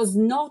there was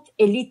not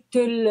a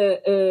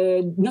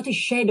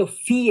shade of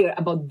fear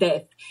about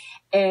death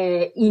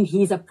in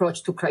his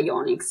approach to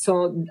cryonics.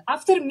 So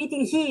after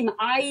meeting him,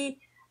 I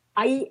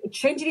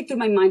changed it to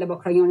my mind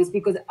about cryonics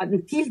because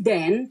until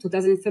then,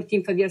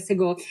 2013, 5 years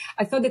ago,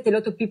 I thought that a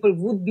lot of people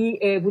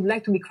would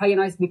like to be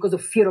cryonized because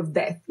of fear of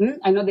death.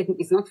 I know that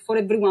it's not for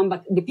everyone,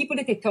 but the people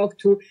that I talked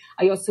to,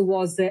 I also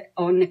was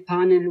on a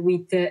panel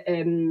with Ray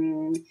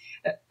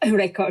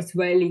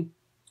Kurzweil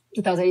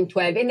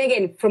 2012. And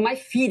again, from my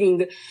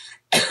feeling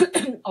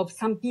of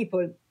some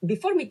people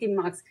before meeting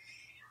Max,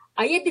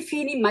 I had the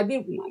feeling, might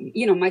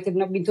have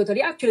not been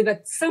totally accurate,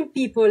 but some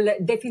people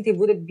definitely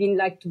would have been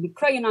like to be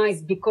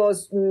cryonized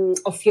because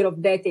of fear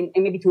of death and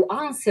maybe to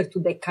answer to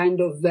that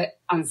kind of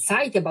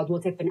anxiety about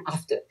what happened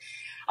after.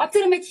 After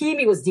I met him,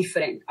 it was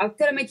different.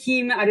 After I met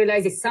him, I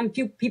realized that some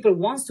people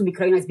want to be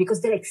cryonized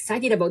because they're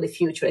excited about the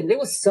future. And that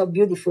was so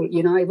beautiful.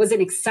 It was an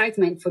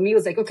excitement for me. It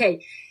was like,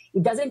 okay,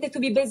 it doesn't have to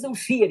be based on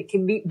fear. It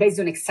can be based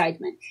on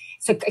excitement.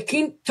 So I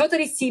can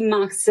totally see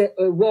Max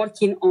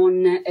working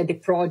on the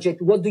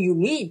project. What do you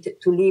need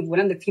to live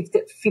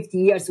 150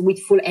 years with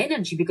full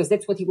energy? Because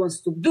that's what he wants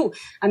to do.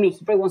 I mean,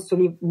 he probably wants to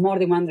live more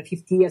than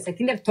 150 years. I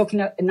think they're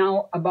talking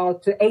now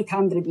about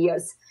 800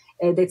 years.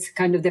 That's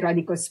kind of the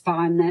radical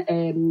span,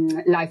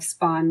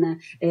 lifespan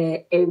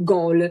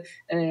goal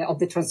of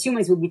the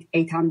transhumanism would be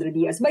 800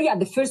 years. But yeah,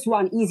 the first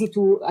one, easy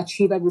to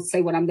achieve, I would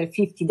say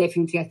 150.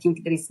 Definitely, I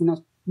think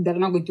there are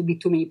not going to be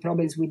too many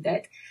problems with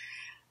that.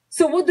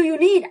 So what do you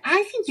need?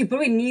 I think you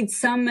probably need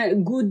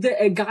some good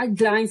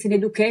guidelines and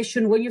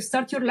education when you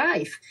start your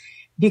life,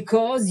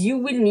 because you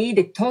will need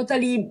a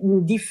totally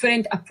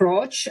different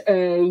approach.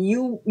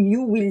 You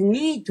will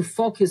need to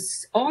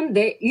focus on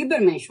the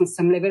Übermensch,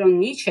 some level on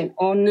Nietzsche,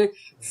 on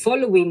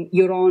following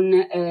your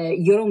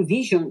own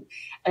vision.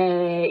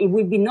 It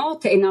will be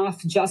not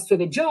enough just to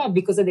have a job,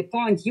 because at the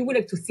point you will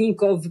have to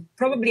think of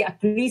probably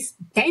at least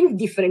 10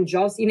 different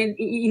jobs in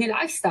a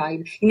lifestyle,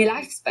 in a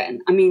lifespan.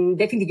 I mean,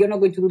 definitely you're not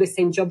going to do the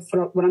same job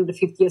for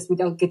 150 years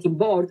without getting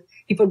bored.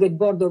 People get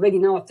bored already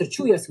now after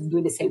 2 years of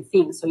doing the same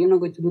thing. So you're not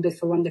going to do that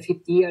for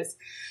 150 years.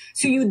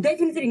 So you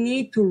definitely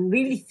need to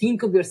really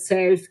think of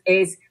yourself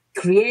as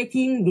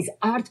creating this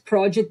art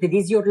project that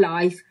is your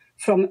life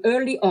from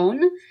early on.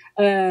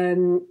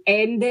 And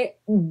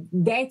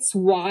that's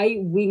why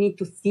we need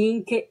to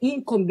think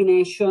in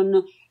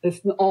combination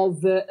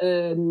of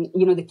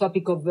the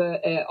topic of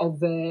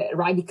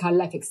radical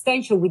life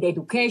extension with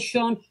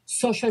education,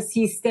 social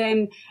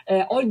system,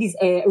 all these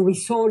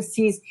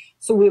resources.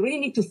 So we really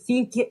need to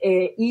think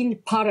in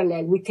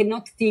parallel. We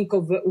cannot think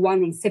of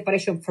one in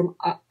separation from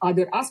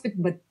other aspects,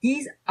 but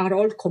these are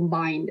all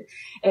combined.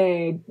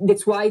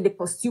 That's why the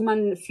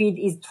posthuman field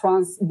is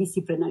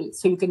transdisciplinary.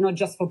 So you cannot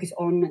just focus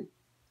on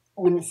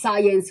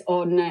science,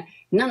 on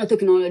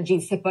nanotechnology in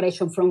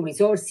separation from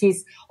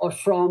resources or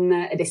from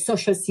the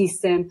social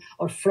system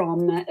or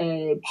from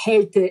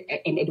health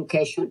and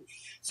education.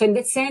 So in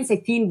that sense, I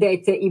think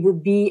that it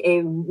would be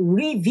a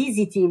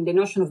revisiting the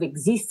notion of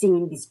existing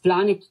in this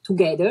planet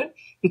together,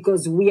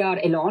 because we are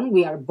alone,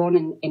 we are born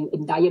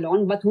and die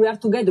alone, but we are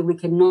together. We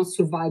cannot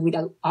survive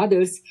without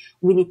others.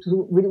 We need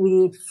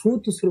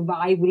food to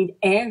survive. We need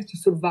air to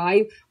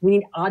survive. We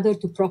need others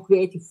to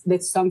procreate. If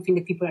that's something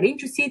that people are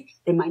interested,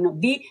 they might not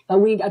be, but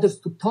we need others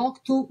to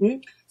talk to.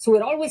 So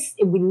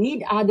we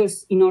need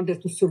others in order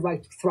to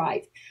survive, to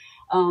thrive.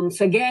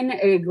 So again,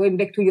 going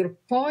back to your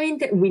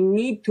point, we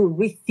need to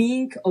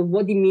rethink of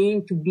what it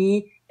means to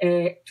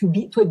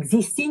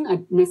existing. I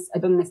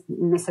don't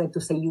necessarily to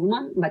say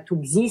human, but to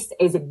exist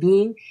as a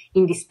being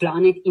in this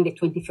planet in the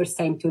 21st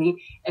century,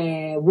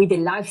 with a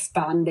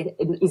lifespan that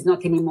is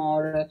not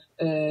anymore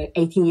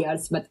 80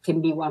 years, but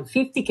can be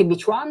 150, can be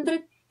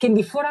 200, can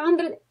be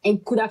 400,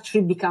 and could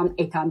actually become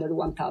 800,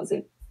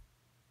 1000.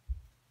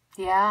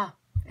 Yeah,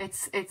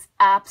 it's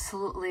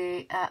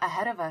absolutely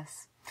ahead of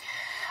us.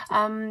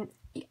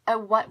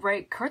 What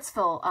Ray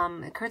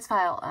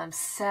Kurzweil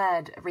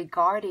said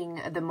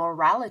regarding the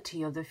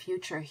morality of the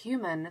future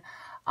human,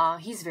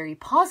 he's very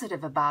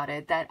positive about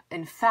it, that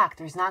in fact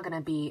there's not going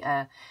to be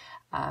a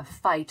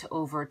fight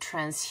over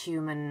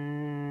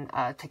transhuman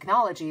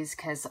technologies,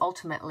 because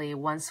ultimately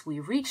once we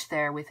reach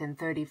there within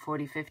 30,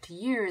 40, 50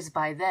 years,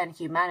 by then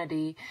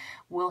humanity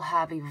will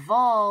have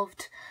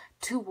evolved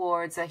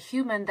towards a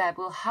human that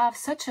will have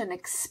such an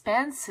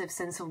expansive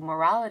sense of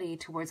morality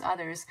towards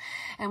others.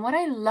 And what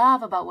I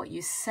love about what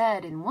you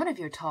said in one of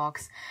your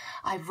talks,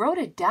 I wrote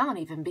it down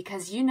even,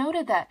 because you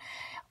noted that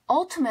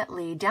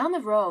ultimately down the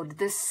road,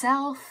 the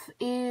self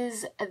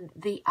is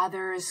the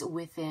others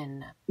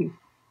within.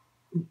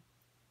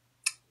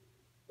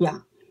 Yeah.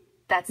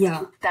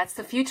 That's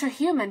the future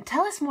human.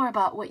 Tell us more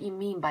about what you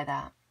mean by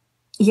that.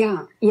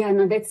 Yeah,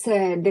 no, that's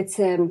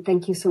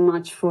thank you so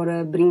much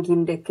for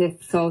bringing that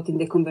thought in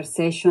the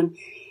conversation.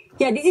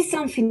 Yeah, this is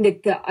something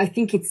that I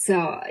think it's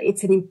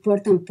an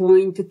important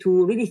point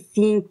to really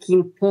think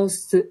in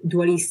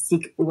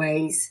post-dualistic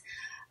ways.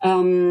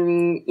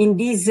 In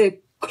this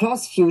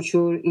close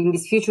future, in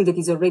this future that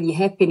is already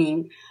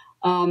happening,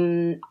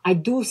 I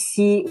do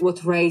see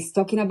what Ray is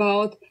talking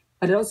about,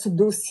 but I also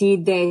do see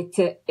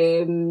that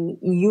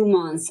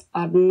humans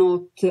are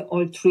not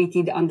all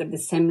treated under the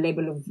same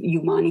level of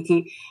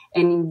humanity.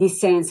 And in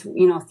this sense,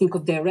 think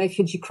of the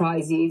refugee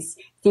crisis.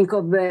 Think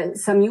of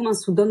some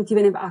humans who don't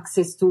even have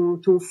access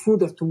to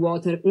food or to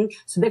water.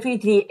 So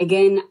definitely,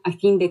 again, I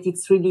think that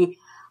it's really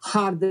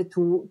harder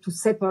to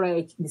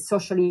separate the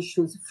social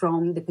issues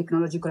from the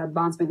technological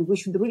advancement. We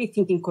should really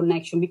think in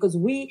connection, because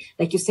we,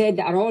 like you said,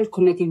 are all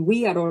connected.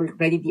 We are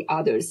already the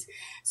others.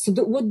 So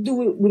what do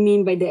we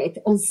mean by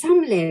that? On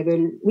some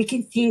level, we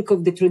can think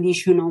of the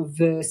tradition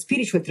of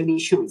spiritual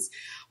traditions.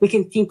 We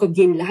can think of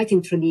the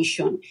enlightened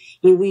tradition,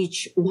 in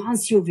which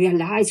once you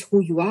realize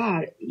who you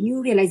are,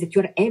 you realize that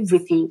you are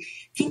everything.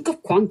 Think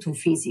of quantum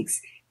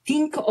physics.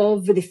 Think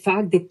of the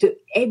fact that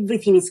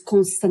everything is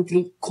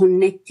constantly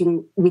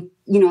connecting with,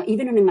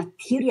 even on a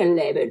material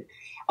level,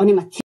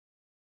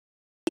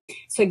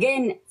 So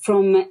again,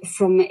 from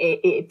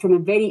a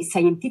very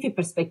scientific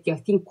perspective,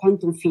 I think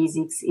quantum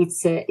physics,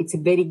 it's a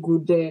very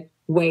good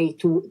way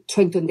to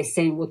try to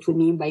understand what we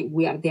mean by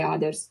we are the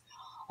others.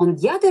 On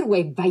the other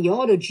way,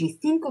 biology,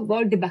 think of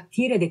all the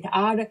bacteria that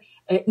are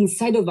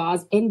inside of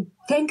us, and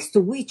thanks to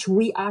which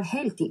we are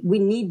healthy. We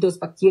need those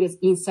bacteria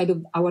inside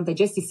of our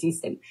digestive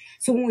system.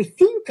 So when we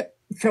think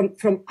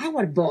from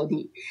our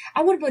body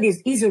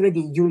is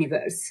already a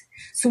universe.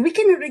 So we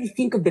can already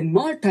think of the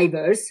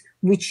multiverse,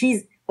 which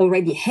is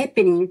already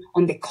happening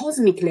on the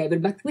cosmic level,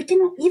 but we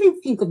cannot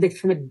even think of that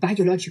from a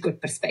biological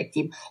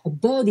perspective, of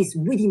bodies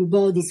within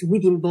bodies,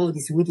 within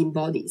bodies, within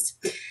bodies.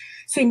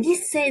 So in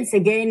this sense,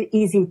 again, it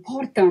is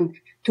important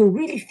to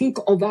really think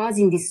of us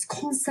in this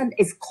constant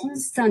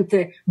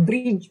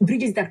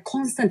bridges that are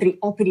constantly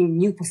opening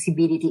new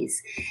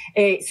possibilities.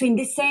 So in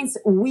this sense,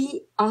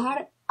 we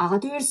are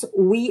others,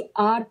 we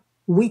are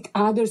with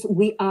others,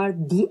 we are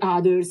the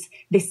others,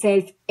 the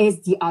self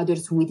as the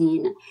others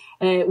within.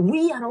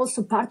 We are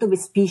also part of a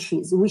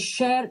species. We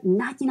share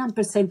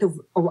 99% of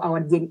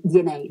our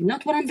DNA,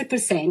 not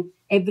 100%.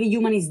 Every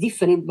human is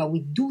different, but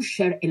we do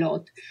share a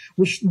lot.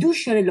 We do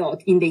share a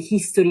lot in the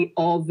history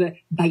of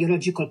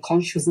biological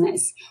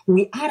consciousness.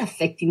 We are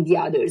affecting the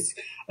others.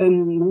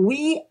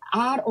 We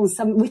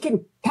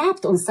can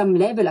tap on some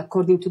level,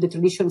 according to the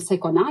traditional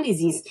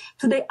psychoanalysis,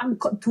 to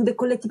the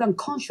collective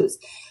unconscious.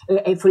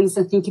 For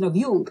instance, thinking of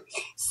Jung.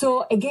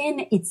 So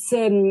again, it's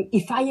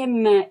if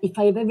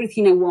I have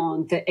everything I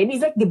want, and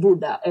it's like the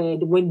Buddha.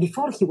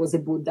 Before he was a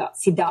Buddha,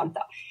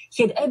 Siddhartha,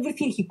 he had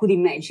everything he could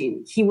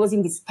imagine. He was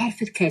in this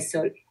perfect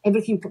castle.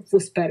 Everything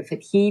was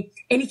perfect.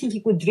 Anything he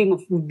could dream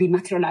of would be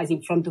materialized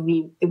in front of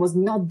him. There was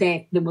no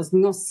death. There was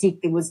no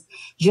sick. There was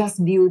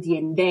just beauty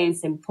and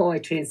dance and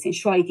poetry and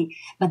sensuality.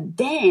 But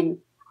then,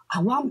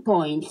 at one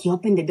point, he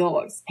opened the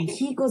doors and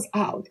he goes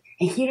out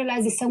and he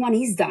realizes someone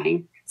is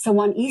dying,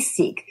 someone is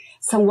sick,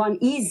 someone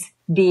is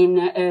being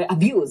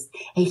abused.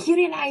 And he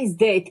realized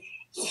that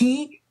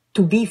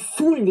to be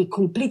fully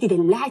completed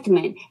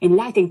enlightened,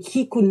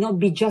 he could not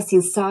be just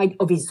inside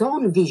of his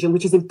own vision,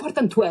 which is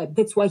important to have.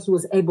 That's why he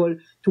was able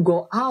to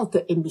go out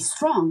and be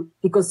strong,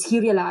 because he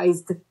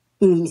realized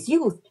in his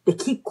youth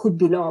that he could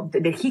be loved,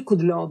 that he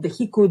could love, that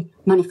he could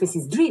manifest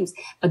his dreams.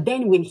 But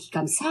then when he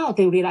comes out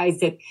and realized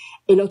that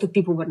a lot of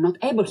people were not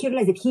able, he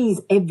realized that he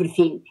is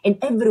everything and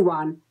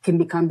everyone can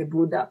become the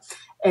Buddha.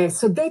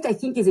 So that, I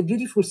think, is a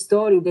beautiful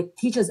story that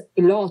teaches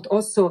a lot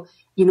also,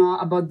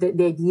 about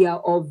the idea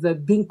of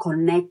being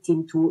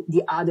connecting to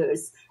the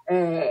others.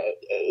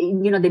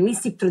 The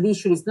mystic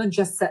tradition is not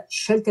just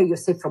shelter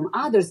yourself from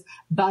others,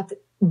 but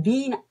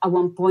being at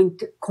one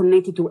point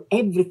connected to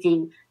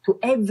everything, to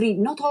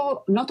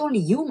not only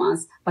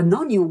humans, but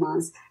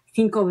non-humans.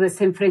 Think of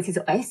St. Francis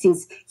of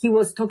Assisi. He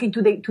was talking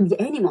to the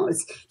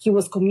animals. He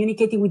was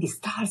communicating with the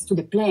stars, to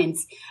the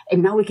plants.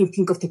 And now we can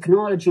think of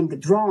technology and the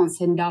drones.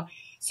 And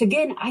so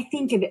again, I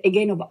think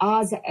of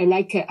us. I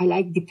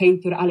like the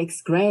painter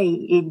Alex Gray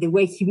in the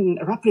way he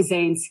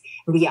represents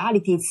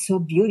reality. It's so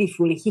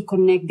beautiful. He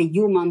connects the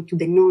human to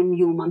the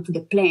non-human, to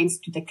the plants,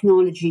 to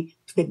technology,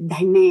 to the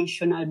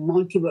dimensional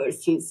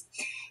multiverses.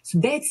 So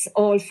that's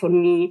all for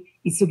me.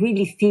 It's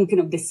really thinking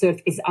of the self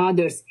as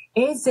others,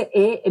 as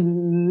a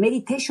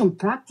meditation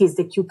practice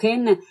that you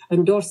can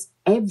endorse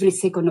every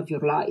second of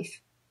your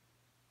life.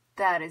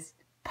 That is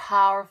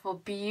powerful,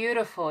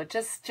 beautiful,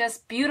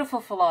 just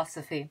beautiful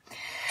philosophy.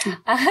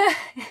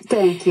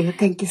 Thank you so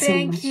much.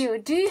 Thank you.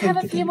 Do you have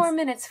a few more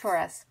minutes for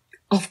us?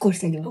 Of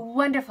course I do.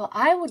 Wonderful.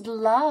 I would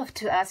love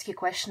to ask you a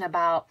question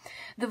about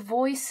the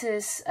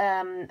voices,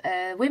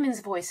 women's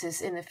voices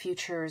in the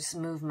futures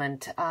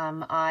movement.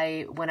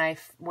 When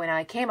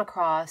I came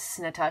across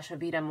Natasha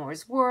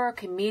Vita-Moore's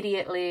work,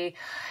 immediately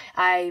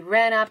I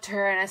ran up to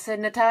her and I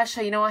said,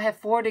 Natasha, I have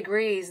 4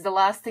 degrees. The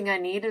last thing I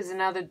need is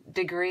another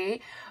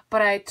degree,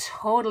 but I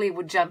totally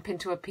would jump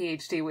into a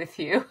PhD with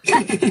you.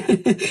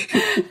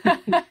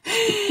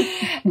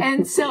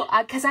 And so,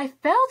 because I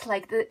felt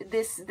like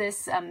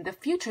the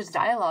futures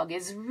dialogue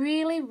is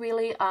really,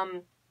 really,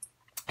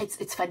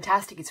 it's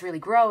fantastic. It's really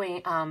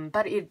growing.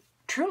 But it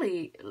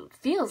truly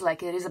feels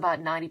like it is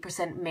about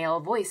 90% male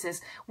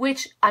voices,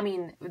 which,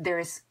 there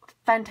is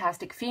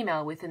fantastic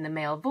female within the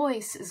male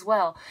voice as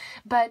well.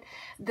 But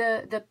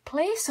the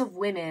place of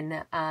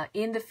women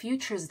in the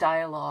futures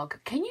dialogue,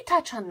 can you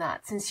touch on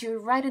that since you're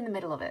right in the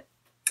middle of it?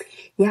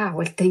 Yeah,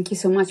 well, thank you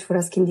so much for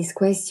asking this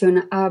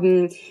question.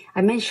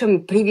 I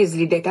mentioned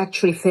previously that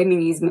actually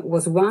feminism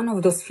was one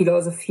of those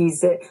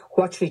philosophies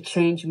who actually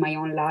changed my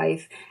own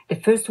life. The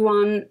first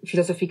one,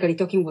 philosophically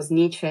talking, was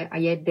Nietzsche.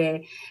 I had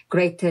the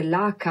great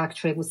luck,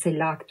 actually, I would say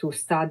luck, to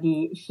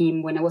study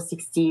him when I was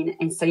 16,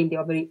 and studying the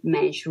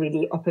Overmensch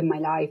really opened my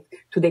life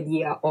to the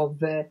idea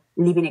of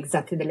living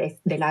exactly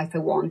the life I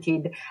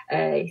wanted.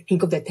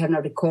 Think of the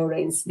eternal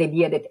recurrence, the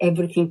idea that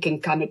everything can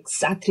come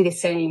exactly the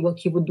same,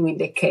 what you would do in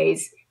the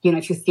case. You know,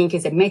 if you think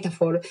as a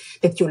metaphor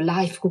that your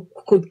life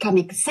could come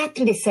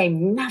exactly the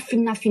same,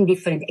 nothing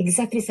different,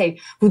 exactly the same,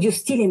 would you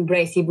still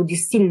embrace it? Would you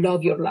still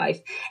love your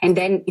life? And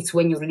then it's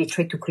when you really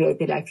try to create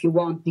the life you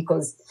want,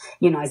 because,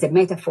 you know, as a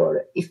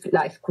metaphor, if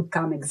life could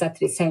come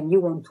exactly the same,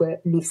 you want to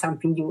live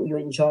something you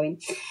enjoy.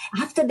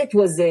 After that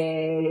was,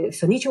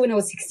 so Nietzsche when I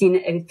was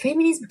 16,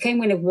 feminism came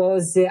when I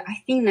was,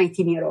 I think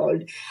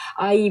 19-year-old.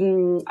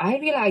 I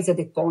realized at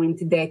that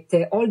point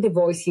that all the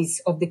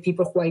voices of the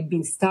people who I've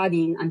been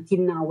studying until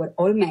now were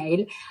all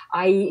male.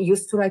 I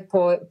used to write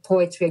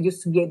poetry. I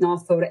used to be an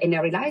author, and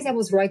I realized I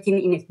was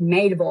writing in a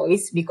male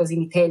voice, because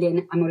in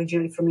Italian, I'm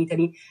originally from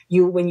Italy,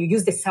 when you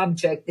use the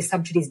subject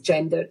is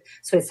gendered.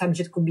 So the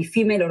subject could be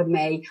female or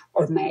male.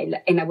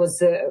 And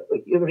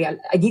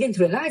I didn't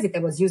realize that I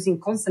was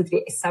using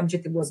constantly a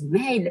subject that was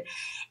male.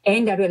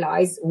 And I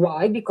realized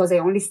why, because I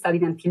only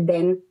studied until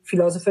then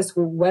philosophers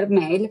who were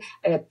male,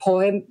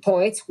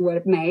 poets who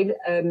were male,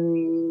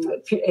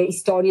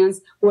 historians,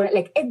 were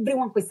like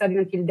everyone who studied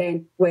until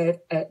then were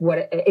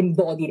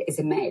embodied as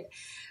a male.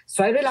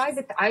 So I realized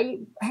that I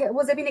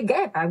was having a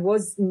gap. I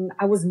was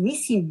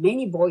missing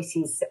many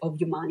voices of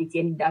humanity.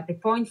 And at the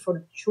point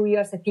for 2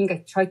 years, I think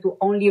I tried to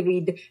only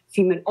read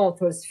female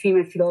authors,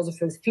 female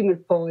philosophers, female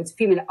poets,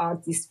 female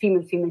artists,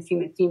 female.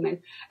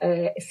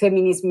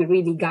 Feminism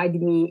really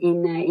guided me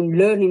in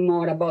learning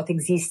more about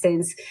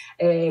existence,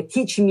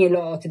 teaching me a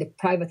lot. The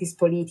private is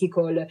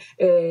political,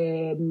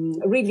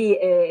 really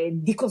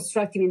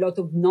deconstructing a lot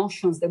of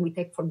notions that we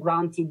take for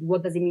granted.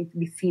 What does it mean to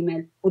be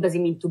female? What does it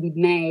mean to be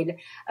male?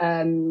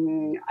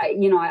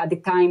 At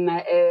the time,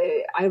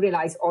 I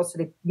realized also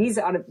that these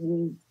are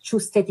two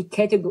static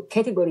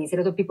categories. A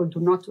lot of people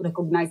do not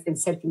recognize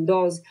themselves in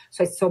those.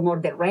 So I saw more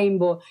the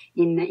rainbow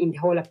in the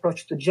whole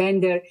approach to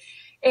gender.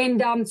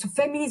 And so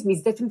feminism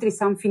is definitely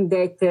something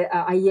that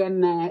I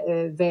am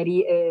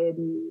very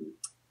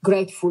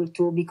grateful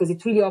to, because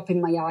it really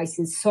opened my eyes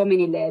in so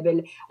many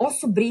levels.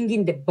 Also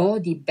bringing the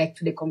body back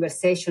to the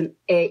conversation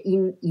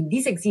in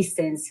this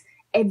existence.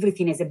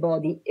 Everything is a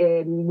body.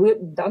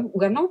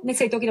 We're not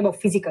necessarily talking about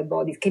physical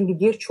bodies. Can be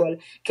virtual,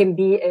 can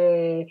be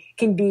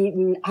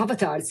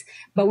avatars,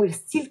 but we're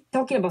still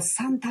talking about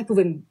some type of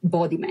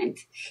embodiment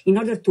in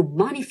order to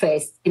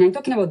manifest. And I'm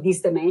talking about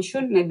this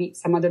dimension. Maybe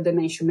some other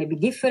dimension may be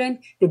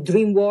different. The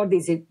dream world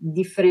is a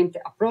different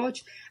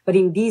approach. But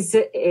in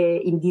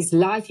this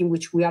life in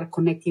which we are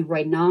connecting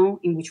right now,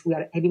 in which we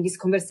are having this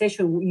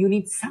conversation, you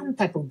need some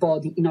type of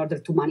body in order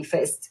to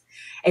manifest.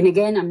 And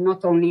again, I'm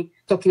not only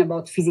talking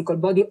about physical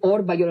body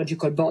or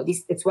biological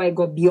bodies. That's why I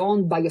go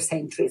beyond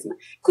biocentrism.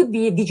 Could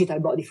be a digital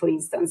body, for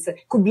instance.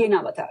 Could be an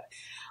avatar.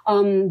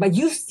 But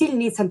you still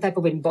need some type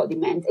of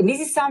embodiment. And this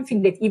is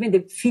something that even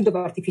the field of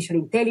artificial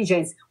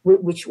intelligence,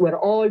 which were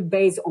all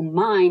based on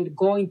mind,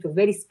 going to a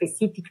very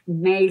specific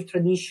male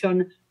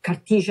tradition,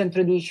 Cartesian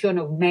tradition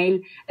of male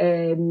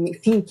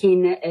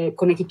thinking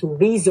connected to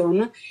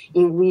reason,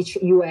 in which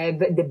you have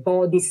the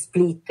body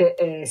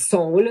split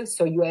soul.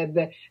 So you have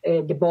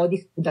the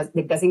body that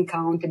doesn't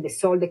count, and the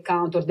soul that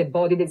counts, or the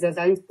body that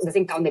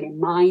doesn't count, and the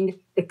mind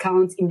that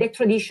counts. In that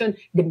tradition,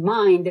 the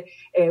mind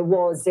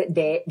was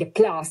the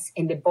plus,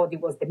 and the body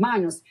was the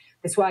minus.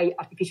 That's why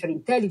artificial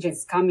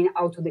intelligence, coming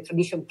out of the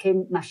tradition,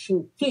 can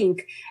machine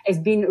think, has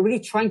been really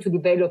trying to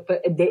develop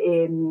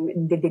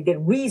the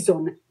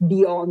reason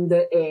beyond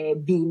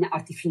being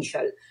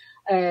artificial.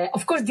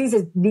 Of course, this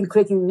has been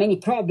creating many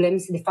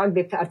problems. The fact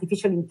that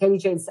artificial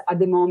intelligence at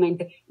the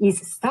moment is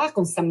stuck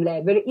on some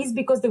level is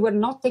because they were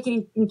not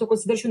taking into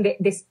consideration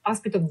this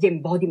aspect of the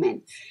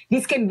embodiment.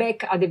 This came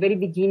back at the very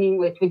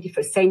beginning of the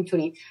 21st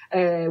century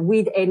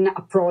with an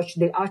approach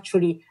that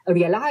actually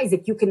realized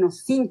that you cannot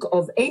think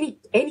of any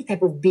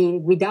type of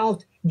being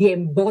without the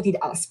embodied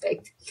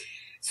aspect.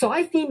 So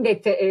I think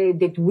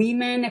that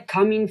women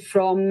coming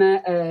from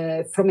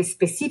a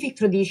specific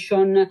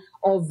tradition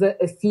of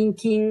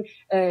thinking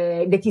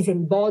that is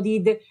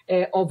embodied,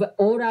 of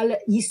oral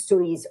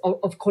histories,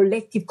 of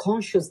collective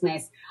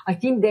consciousness, I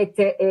think that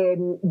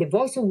the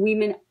voice of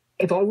women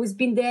have always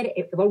been there,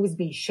 have always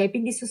been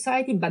shaping this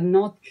society, but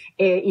not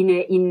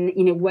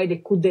in a way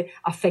that could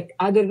affect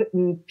other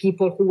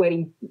people who were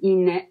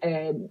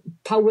in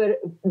power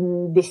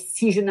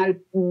decisional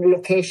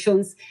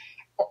locations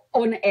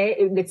on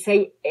a, let's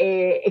say,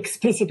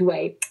 explicit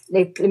way.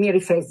 Let me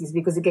rephrase this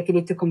because it's getting a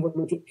little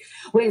convoluted.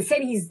 What I'm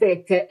saying is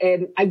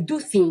that I do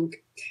think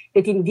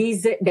that in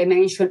this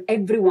dimension,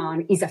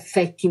 everyone is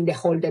affecting the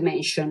whole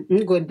dimension.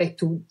 Going back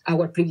to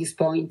our previous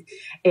point,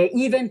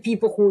 even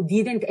people who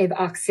didn't have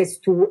access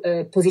to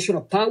a position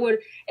of power,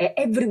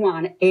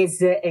 everyone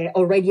is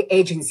already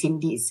agency in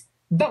this.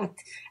 But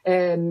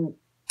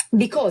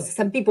because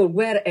some people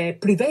were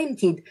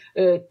prevented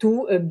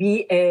to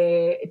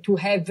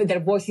have their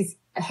voices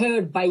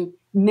heard by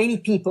many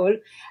people,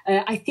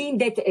 I think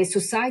that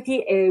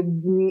society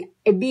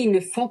has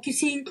been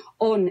focusing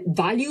on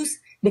values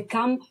that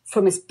come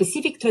from a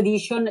specific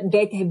tradition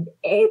that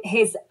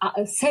has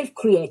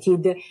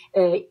self-created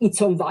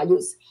its own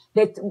values.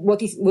 That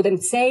what I'm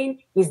saying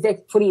is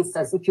that, for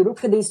instance, if you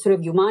look at the history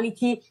of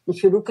humanity,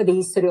 if you look at the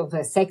history of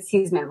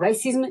sexism and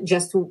racism,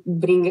 just to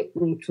bring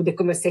to the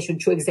conversation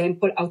two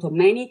examples out of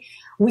many,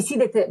 we see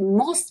that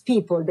most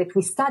people that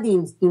we study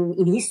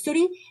in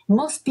history,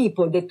 most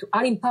people that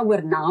are in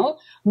power now,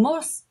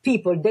 most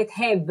people that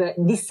have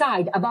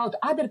decided about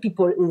other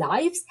people's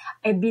lives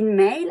have been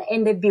male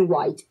and have been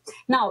white.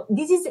 Now,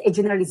 this is a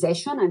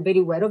generalization. I'm very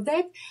aware of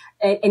that.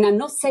 And I'm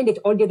not saying that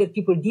all the other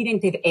people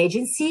didn't have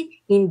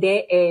agency in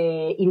the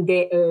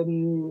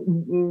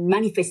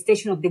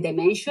manifestation of the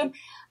dimension,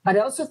 but I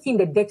also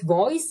think that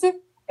voice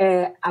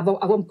at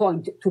one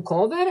point took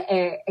over,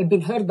 have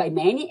been heard by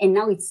many, and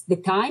now it's the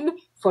time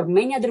for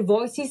many other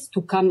voices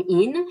to come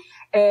in.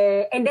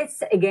 And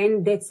that's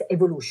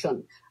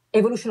evolution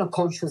of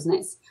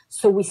consciousness.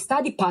 So we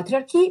study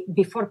patriarchy.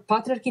 Before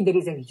patriarchy, there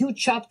is a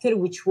huge chapter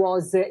which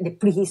was the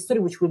prehistory,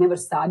 which we never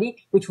study,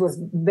 which was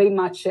very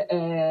much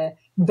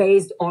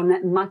based on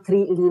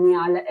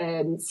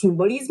matrilineal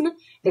symbolism.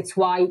 That's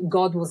why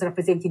God was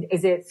represented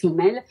as a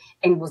female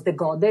and was the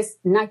goddess.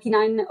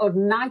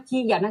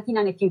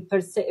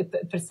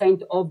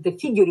 99% of the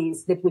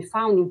figurines that we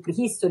found in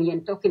prehistory,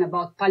 and talking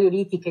about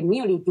Paleolithic and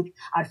Neolithic,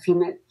 are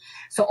female.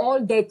 So all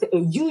that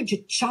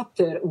huge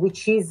chapter,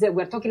 which is,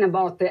 we're talking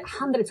about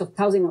hundreds of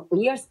thousands of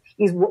years,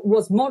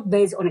 was more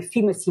based on a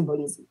female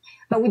symbolism.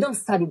 But we don't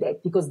study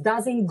that because it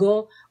doesn't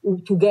go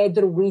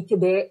together with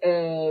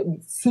the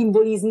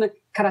symbolism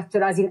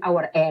characterizing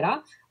our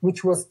era,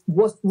 which was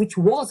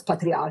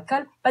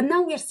patriarchal. But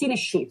now we are seeing a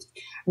shift.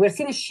 We're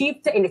seeing a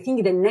shift, and I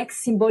think the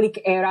next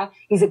symbolic era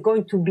is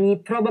going to be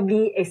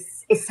probably a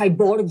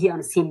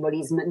cyborgian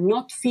symbolism,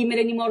 not female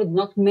anymore,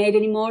 not male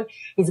anymore.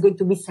 It's going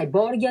to be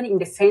cyborgian in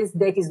the sense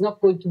that it's not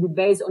going to be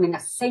based on an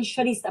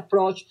essentialist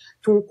approach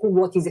to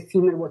what is a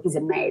female, what is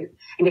a male.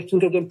 And I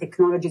think, again,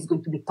 technology is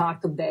going to be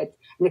part of that.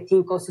 And I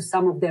think also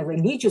some of the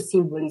religious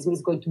symbolism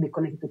is going to be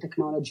connected to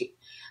technology.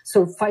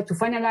 So to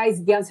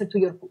finalize the answer to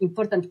your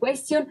important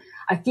question,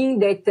 I think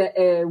that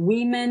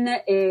women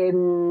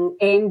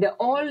and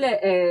all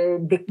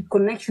the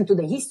connection to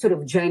the history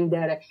of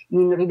gender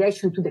in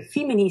relation to the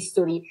female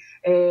history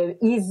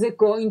is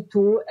going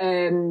to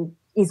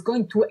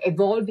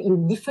evolve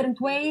in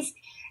different ways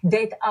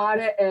that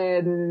are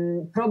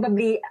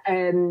probably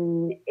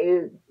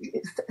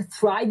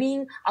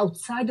thriving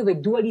outside of a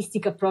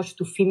dualistic approach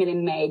to female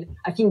and male.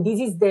 I think this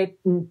is the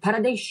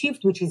paradigm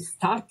shift which is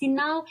starting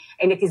now,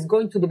 and it is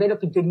going to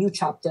develop into a new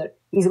chapter.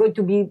 Is going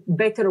to be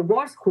better or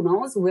worse? Who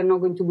knows? We're not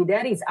going to be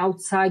there. It's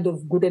outside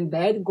of good and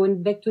bad,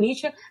 going back to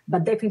Nietzsche,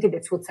 but definitely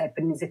that's what's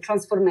happening. It's a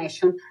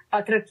transformation.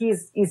 Patriarchy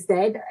is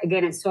dead.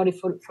 Again, I'm sorry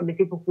for the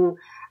people who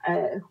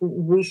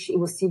wish it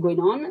was still going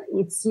on.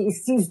 It's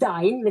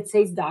dying. Let's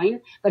say it's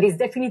dying, but it's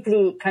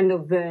definitely kind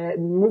of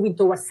moving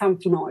towards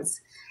something else.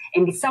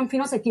 And it's something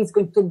else I think is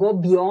going to go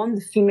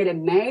beyond female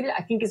and male.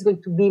 I think it's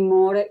going to be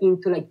more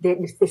into like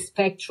the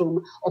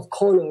spectrum of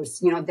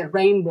colors, the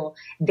rainbow,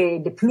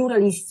 the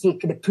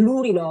pluralistic, the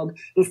plurilogue,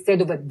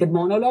 instead of the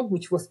monologue,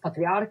 which was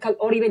patriarchal,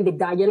 or even the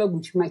dialogue,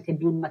 which might have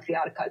been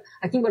matriarchal.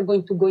 I think we're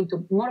going to go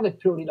into more of a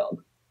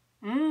plurilogue.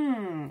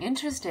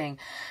 Interesting.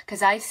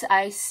 Because I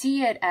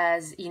see it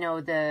as,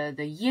 the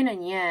yin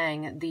and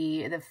yang,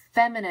 the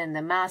feminine,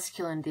 the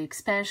masculine, the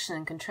expansion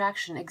and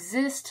contraction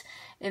exist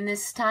in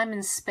this time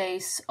and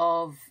space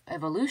of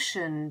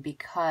evolution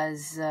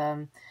because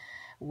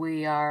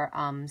we are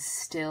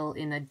still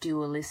in a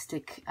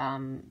dualistic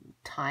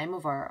time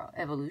of our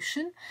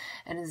evolution.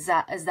 And as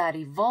that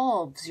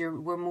evolves,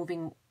 we're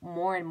moving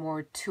more and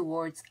more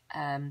towards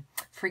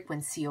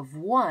frequency of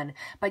one.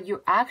 But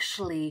you're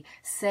actually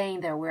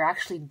saying that we're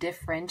actually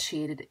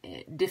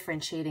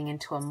differentiating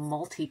into a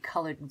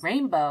multicolored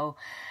rainbow.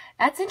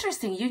 That's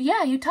interesting.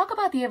 You talk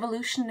about the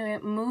evolution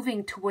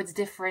moving towards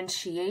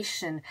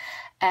differentiation,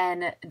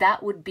 and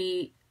that would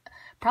be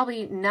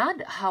probably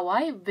not how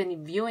I've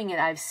been viewing it.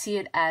 I see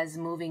it as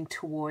moving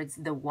towards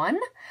the one.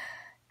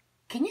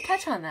 Can you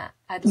touch on that?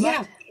 I'd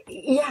love to.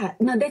 Yeah,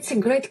 no, that's a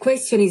great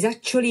question. It's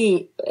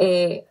actually,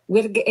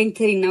 we're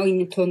entering now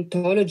into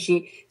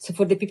ontology. So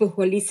for the people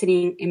who are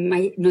listening and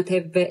might not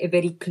have a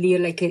very clear,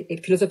 like a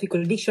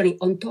philosophical dictionary,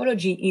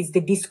 ontology is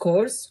the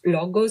discourse,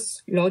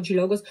 logos,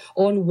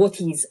 on what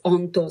is,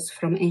 ontos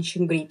from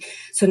ancient Greek.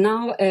 So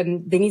now,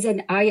 Denisa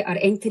and I are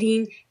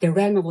entering the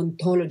realm of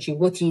ontology,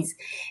 what is.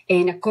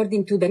 And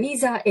according to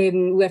Denisa,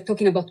 we are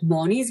talking about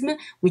monism,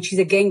 which is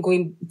again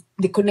going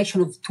the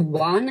connection to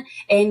one.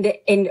 And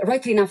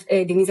rightly enough,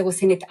 Denisa was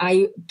saying that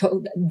I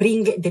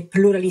bring the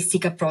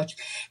pluralistic approach.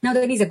 Now,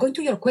 Denisa, going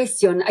to your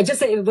question, I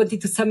just wanted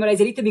to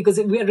summarize a little because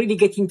we are really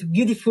getting to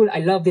beautiful. I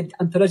love the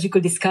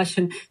ontological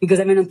discussion because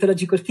I'm an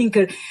ontological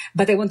thinker,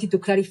 but I wanted to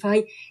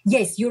clarify.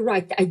 Yes, you're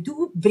right. I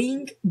do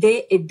bring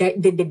the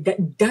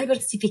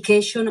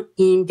diversification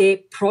in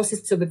the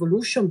process of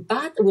evolution,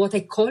 but what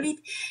I call it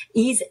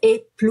is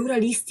a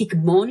pluralistic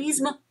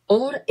monism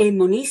or a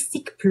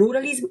monistic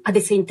pluralism at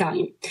the same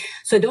time.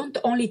 So I don't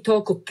only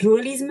talk of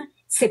pluralism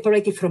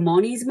separated from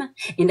monism,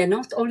 and I'm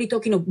not only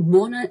talking of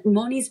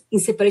monism in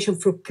separation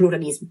from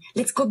pluralism.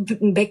 Let's go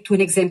back to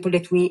an example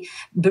that we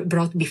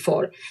brought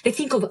before. Let's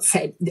think of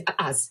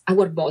us,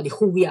 our body,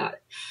 who we are.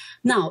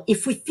 Now,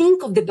 if we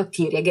think of the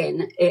bacteria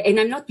again, and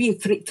I'm not being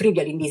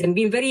trivial in this, I'm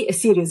being very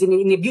serious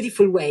in a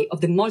beautiful way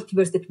of the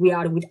multiverse that we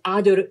are with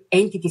other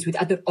entities, with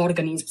other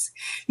organisms.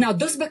 Now,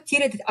 those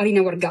bacteria that are in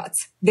our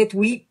guts, that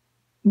we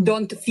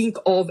don't think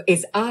of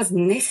as us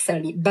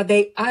necessarily, but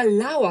they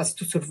allow us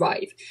to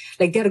survive.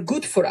 Like, they're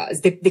good for us.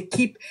 They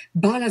keep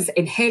balance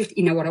and health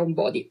in our own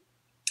body.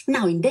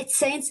 Now, in that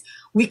sense,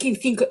 we can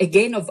think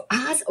again of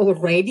us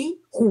already,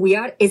 who we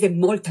are, as a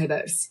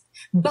multiverse.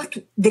 But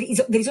there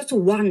is also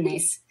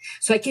oneness.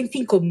 So I can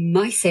think of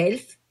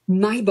myself,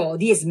 my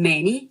body, as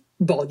many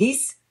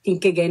bodies.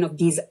 Think again of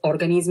this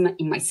organism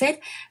in myself,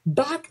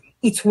 but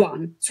it's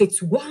one. So it's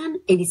one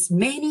and it's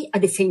many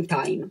at the same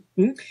time.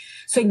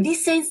 So in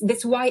this sense,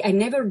 that's why I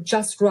never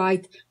just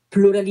write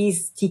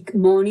pluralistic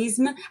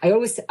monism. I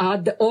always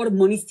add or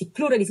monistic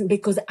pluralism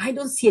because I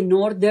don't see an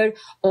order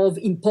of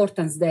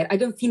importance there. I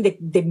don't think that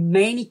the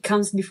many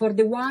comes before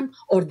the one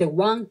or the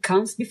one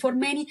comes before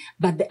many,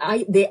 but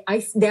they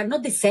are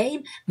not the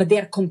same, but they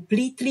are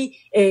completely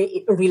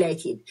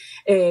related.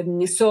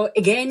 So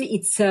again,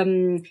 it's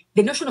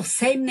the notion of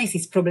sameness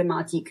is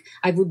problematic.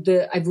 I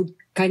would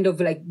kind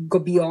of like go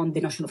beyond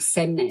the notion of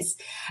sameness.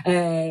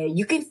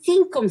 You can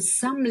think on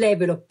some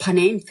level of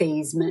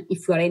panentheism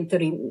if you are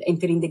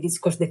entering the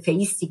discourse, the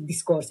theistic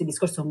discourse, the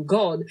discourse on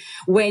God,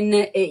 when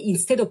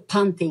instead of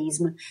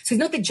pantheism. So it's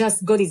not that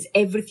just God is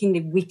everything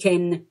that we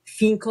can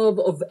think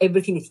of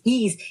everything that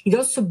is. It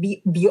also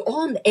be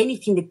beyond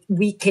anything that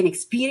we can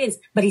experience,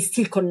 but it's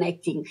still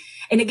connecting.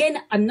 And again,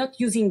 I'm not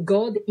using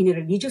God in a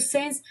religious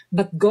sense,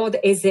 but God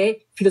as a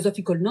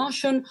philosophical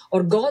notion,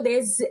 or God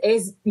as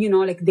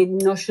like the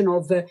notion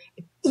of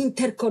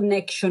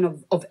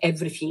interconnection of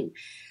everything.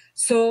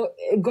 So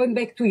going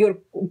back to your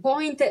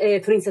point,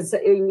 for instance,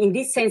 in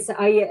this sense,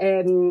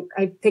 I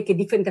take a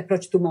different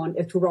approach to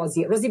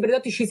Rosie. Rosie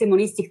Berdotti, she's a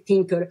monistic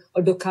thinker,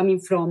 although coming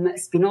from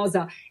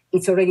Spinoza,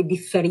 it's already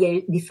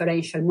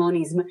differential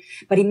monism.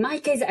 But in my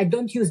case, I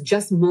don't use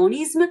just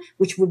monism,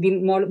 which would be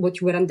more what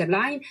you were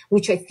underlying,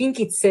 which I think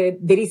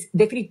there is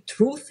definitely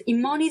truth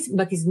in monism,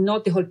 but it's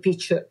not the whole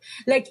picture.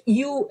 Like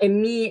you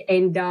and me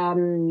and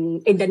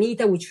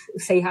Anita, which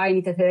say hi,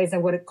 Anita Teresa,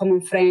 our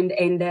common friend,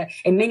 and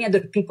many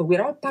other people,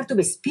 we're all part of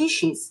a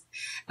species,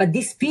 but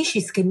this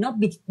species cannot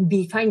be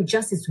defined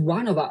just as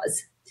one of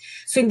us.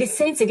 So in the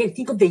sense, again,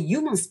 think of the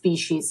human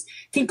species,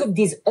 think of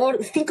this, or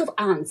think of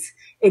ants,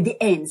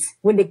 the ants,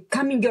 when they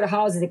come into your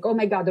house, it's like, oh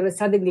my God, all of a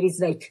sudden there is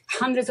like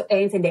hundreds of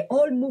ants and they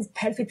all move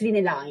perfectly in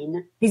a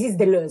line. This is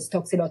Deleuze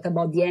talks a lot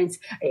about the ants,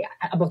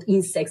 about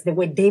insects, the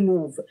way they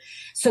move.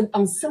 So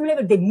on some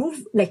level, they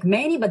move like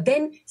many, but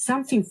then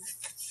something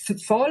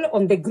fall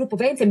on the group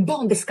of ants and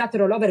boom, they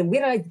scatter all over and we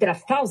realize there are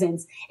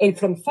thousands and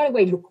from far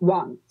away look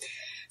one.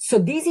 So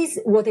this is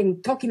what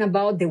I'm talking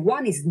about. The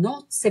one is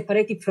not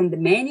separated from the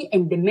many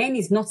and the many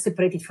is not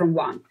separated from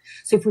one.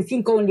 So if we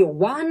think only of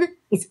one,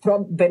 it's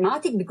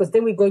problematic because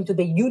then we go into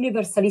the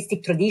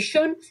universalistic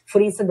tradition. For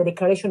instance, the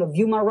Declaration of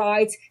Human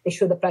Rights, they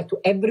should apply to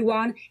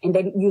everyone and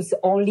then use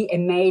only a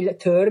male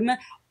term.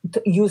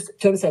 Use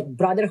terms like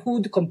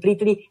brotherhood,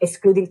 completely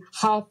excluding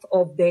half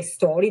of the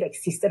story, like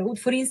sisterhood,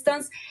 for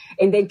instance,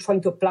 and then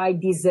trying to apply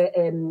these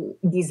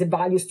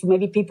values to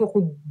maybe people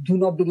who do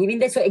not believe in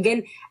that. So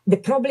again, the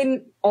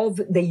problem of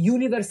the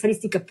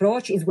universalistic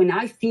approach is when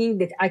I think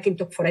that I can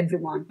talk for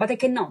everyone, but I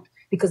cannot,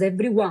 because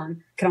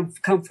everyone come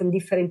from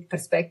different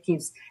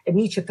perspectives.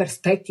 Nietzsche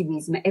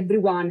perspectivism,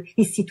 everyone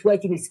is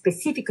situated in a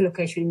specific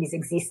location in this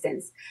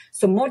existence.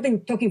 So more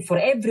than talking for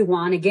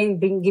everyone, again,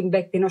 bringing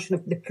back the notion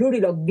of the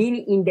plurilogue, being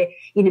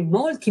in a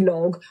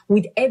multilogue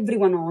with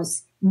everyone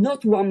else,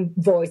 not one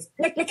voice,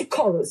 like a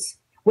chorus.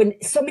 When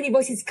so many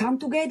voices come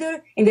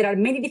together and there are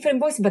many different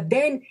voices, but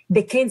then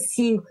they can't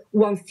sing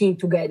one thing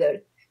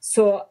together.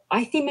 So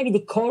I think maybe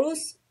the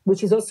chorus,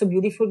 which is also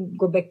beautiful,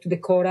 go back to the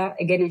Kora,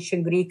 again,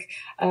 ancient Greek.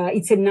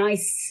 It's a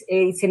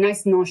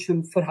nice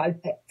notion for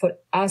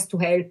us to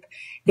help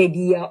the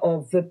idea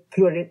of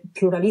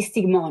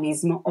pluralistic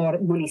monism or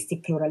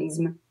monistic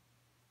pluralism.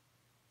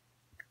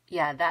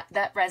 Yeah,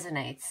 that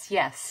resonates.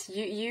 Yes,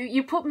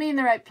 you put me in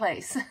the right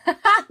place.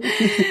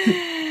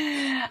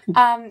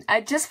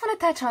 I just want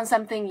to touch on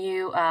something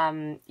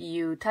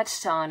you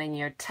touched on in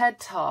your TED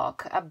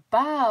Talk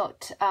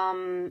about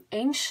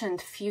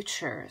ancient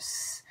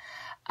futures.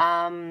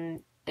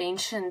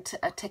 ancient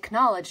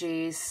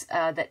technologies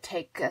that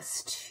take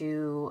us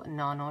to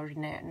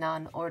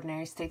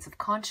non-ordinary states of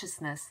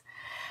consciousness.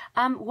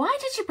 Why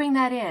did you bring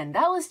that in?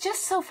 That was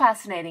just so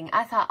fascinating.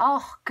 I thought,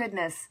 oh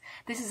goodness,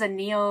 this is a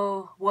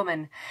neo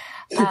woman.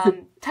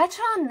 Touch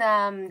on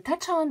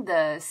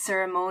the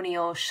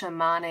ceremonial,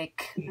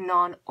 shamanic,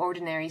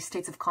 non-ordinary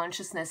states of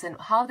consciousness and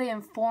how they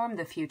inform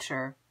the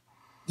future.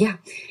 Yeah.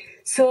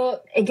 So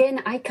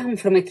again, I come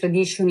from a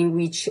tradition in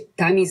which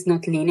time is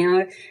not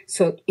linear.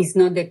 So it's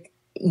not that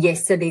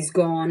yesterday is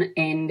gone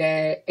and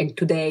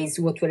today is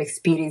what we're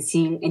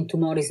experiencing and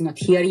tomorrow is not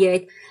here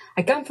yet.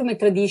 I come from a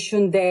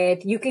tradition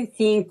that you can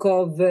think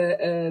of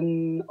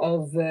the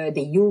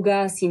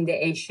yugas in the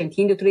ancient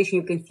Hindu tradition.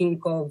 You can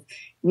think of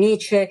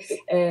Nietzsche.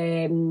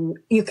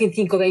 You can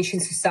think of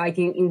ancient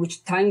society in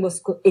which time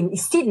was, and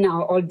still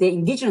now, all the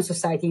indigenous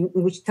society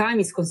in which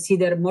time is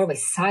considered more of a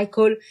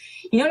cycle.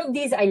 In all of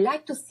these, I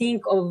like to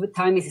think of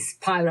time as a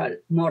spiral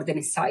more than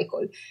a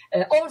cycle.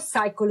 Or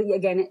cycle,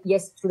 again,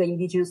 yes, through the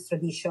indigenous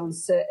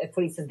traditions,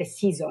 for instance, the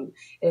season.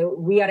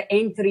 We are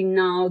entering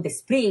now the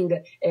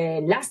spring.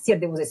 Last year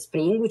there was a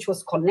spring which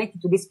was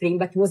connected to this spring,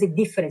 but it was a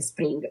different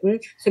spring.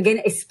 So again,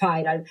 a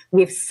spiral.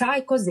 We have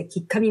cycles that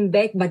keep coming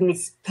back, but in a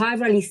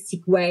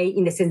spiralistic way,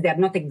 in the sense they are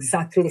not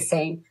exactly the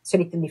same. So a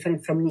little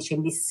different from Nietzsche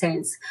in this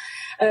sense.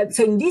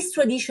 So in this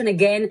tradition,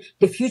 again,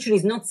 the future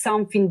is not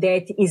something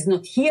that is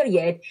not here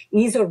yet. It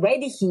is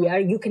already here.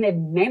 You can have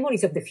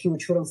memories of the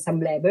future on some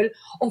level.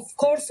 Of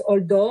course,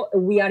 although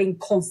we are in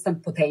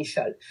constant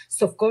potential.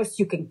 So of course,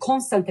 you can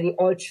constantly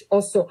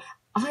also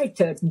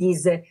alter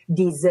this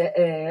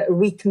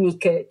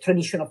rhythmic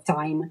tradition of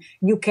time.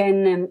 You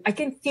can, I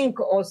can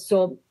think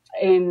also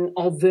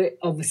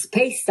of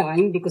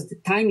space-time, because the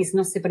time is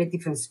not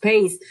separated from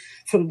space,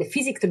 from the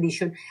physics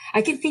tradition.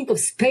 I can think of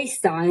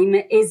space-time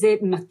as a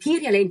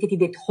material entity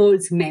that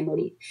holds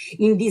memory.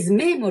 In this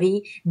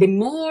memory, the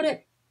more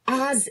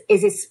us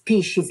as a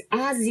species,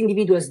 us as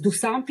individuals do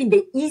something,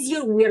 the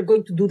easier we are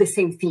going to do the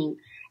same thing.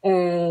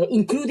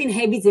 Including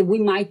habits that we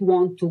might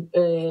want to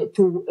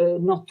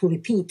not to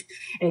repeat.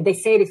 They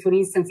say that, for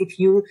instance, if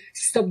you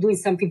stop doing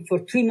something for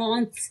 3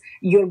 months,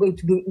 you're going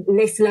to be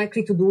less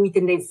likely to do it,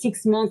 and then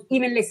 6 months,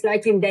 even less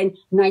likely, and then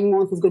 9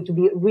 months is going to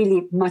be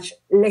really much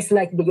less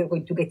likely that you're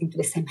going to get into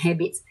the same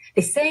habits.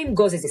 The same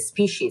goes as a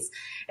species.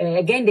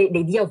 Again, the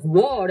idea of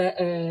war,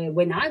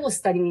 when I was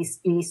studying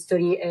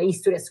history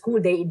at school,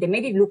 they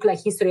made it look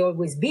like history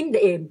always been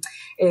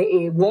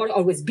war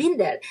always been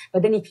there.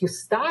 But then if you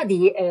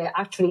study,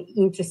 actually,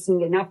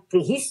 interesting enough,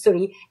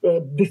 prehistory,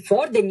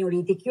 before the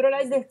Neolithic, you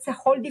realize that it's a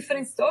whole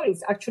different story.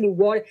 It's actually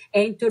war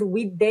entered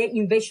with the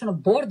invasion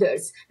of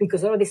borders,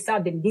 because all of a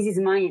sudden, this is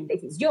mine and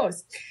that is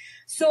yours.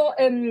 So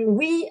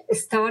we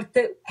start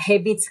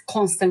habits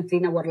constantly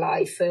in our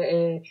life.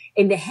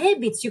 And the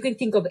habits, you can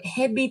think of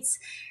habits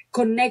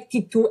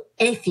connected to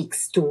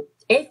ethics too.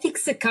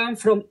 Ethics come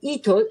from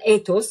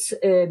ethos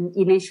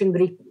in ancient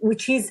Greek,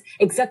 which is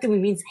exactly what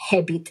it means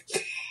habit.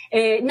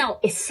 Now,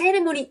 a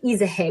ceremony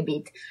is a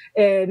habit.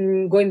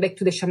 Going back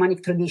to the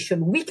shamanic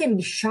tradition, we can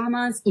be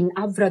shamans in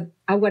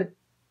our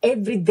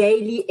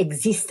everyday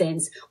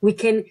existence. We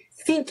can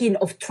thinking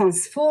of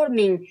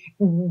transforming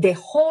the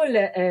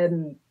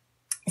whole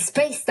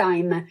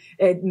space-time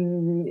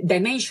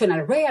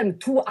dimensional realm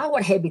through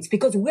our habits,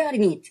 because we are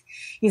in it.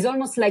 It's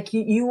almost like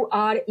you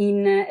are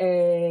in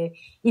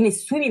a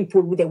swimming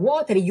pool with the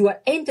water. You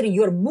are entering,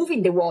 you are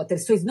moving the water.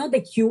 So it's not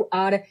that you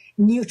are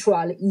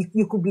neutral.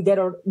 You could be there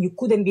or you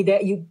couldn't be there.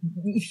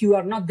 If you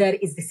are not there,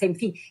 it's the same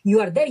thing.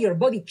 You are there, your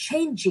body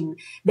changing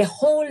the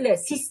whole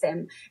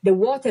system. The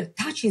water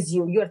touches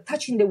you. You are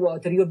touching the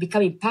water. You're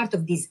becoming part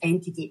of this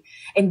entity.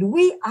 And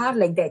we are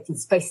like that in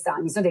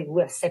space-time. It's not that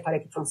we are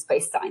separated from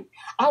space-time.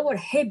 Our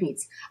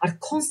habits are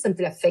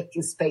constantly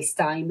affecting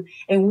space-time,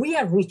 and we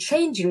are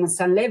rechanging on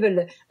some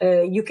level.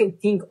 You can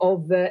think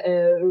of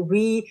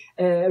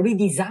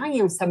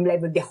redesigning on some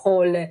level the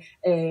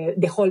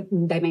whole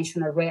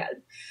dimensional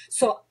realm.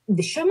 So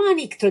the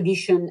shamanic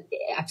tradition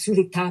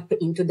absolutely tap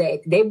into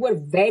that. They were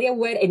very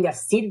aware, and they are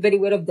still very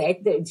aware of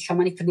that. The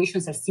shamanic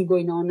traditions are still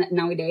going on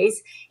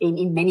nowadays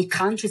in many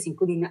countries,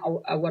 including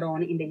our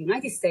own in the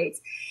United States.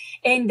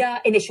 And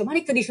in the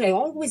shamanic tradition, I've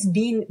always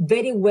been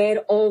very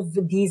aware of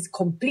this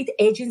complete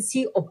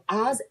agency of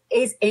us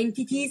as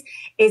entities,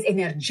 as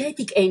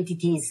energetic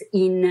entities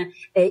in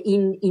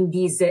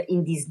this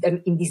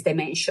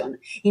dimension.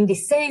 In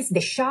this sense,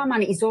 the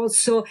shaman is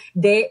also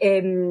the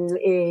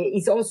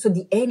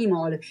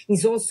animal,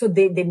 is also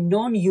the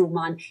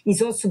non-human,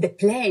 is also the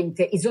plant,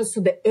 is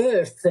also the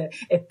earth,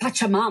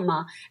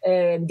 Pachamama.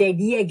 The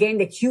idea again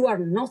that you are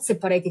not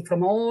separated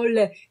from all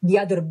the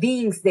other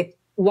beings, that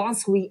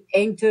once we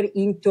enter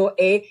into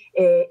a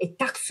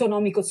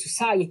taxonomical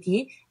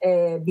society,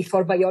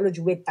 before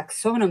biology with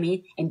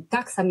taxonomy, and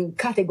tax, I mean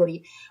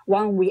category.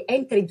 When we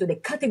enter into the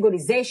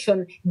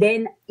categorization,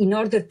 then in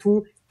order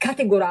to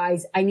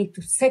categorize, I need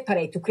to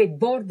separate, to create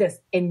borders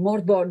and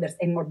more borders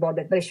and more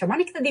borders. But the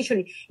shamanic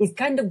tradition is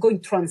kind of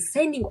going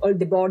transcending all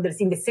the borders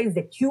in the sense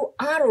that you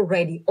are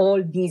already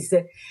all these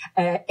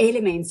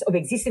elements of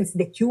existence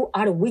that you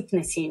are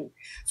witnessing.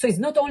 So it's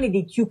not only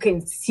that you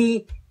can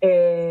see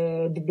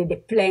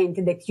the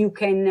plant, that you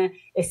can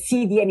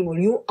see the animal.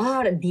 You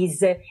are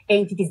these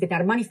entities that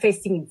are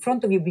manifesting in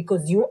front of you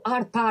because you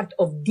are part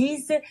of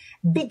this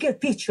bigger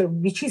picture,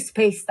 which is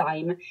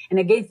space-time. And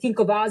again, think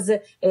of us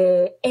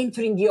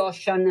entering the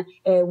ocean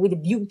with a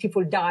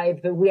beautiful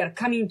dive. We are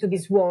coming into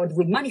this world.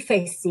 We're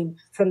manifesting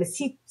from the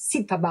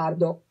Siddha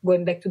Bardo,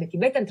 going back to the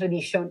Tibetan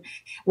tradition.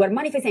 We're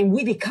manifesting and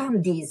we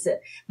become this.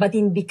 But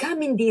in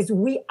becoming this,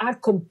 we are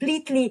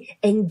completely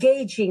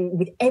engaging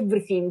with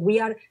everything. We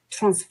are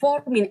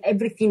transforming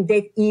everything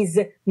that is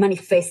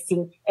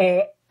manifesting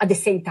at the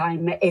same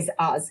time as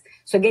us.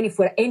 So again, if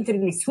we're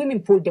entering a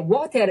swimming pool, the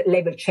water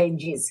level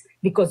changes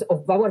because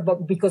of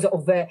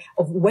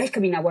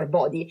welcoming our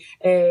body.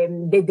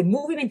 The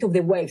movement of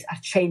the waves are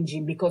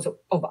changing because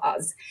of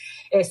us.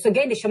 So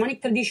again, the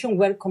shamanic tradition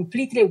were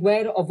completely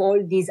aware of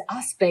all these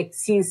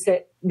aspects since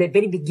the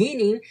very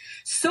beginning,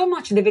 so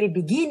much the very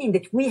beginning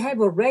that we have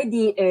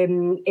already,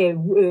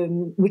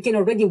 we can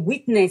already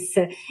witness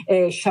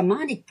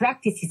shamanic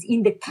practices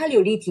in the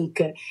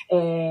Paleolithic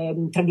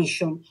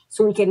tradition.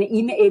 So we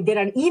can, there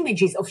are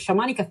images of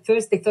shamanic. At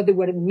first they thought they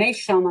were male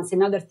shamans,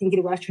 and others think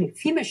they were actually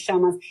female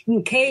shamans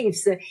in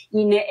caves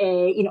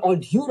in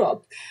old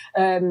Europe.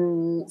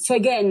 So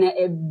again,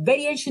 a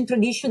very ancient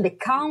tradition that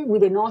come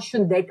with the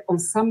notion that on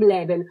some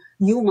level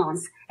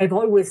humans have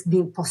always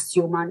been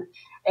posthuman.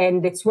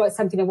 And that's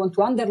something I want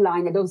to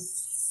underline. I don't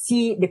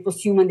see the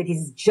posthuman that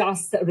is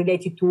just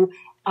related to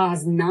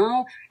us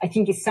now. I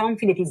think it's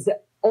something that is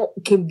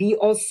can be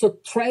also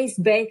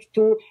traced back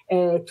to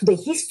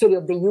the history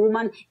of the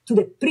human, to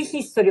the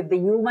prehistory of the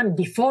human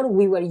before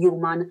we were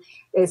human.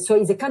 So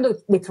it's a kind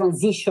of the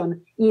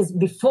transition is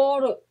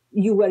before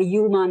you were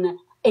human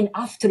and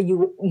after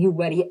you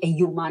were a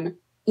human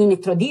in a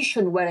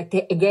tradition where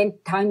again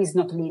time is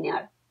not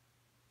linear.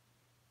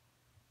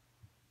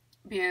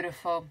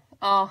 Beautiful.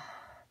 Oh.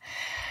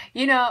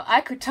 You know,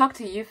 I could talk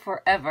to you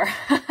forever.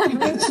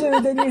 Me too,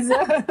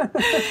 Denisa.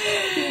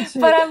 Me too.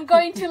 But I'm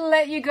going to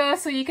let you go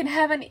so you can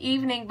have an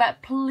evening.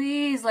 But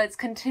please, let's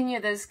continue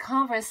this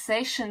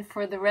conversation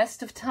for the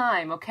rest of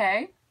time,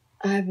 okay?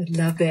 I would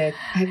love it.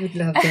 I would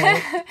love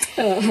that.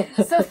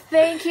 So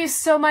thank you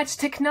so much.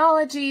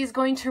 Technology is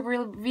going to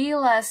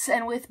reveal us,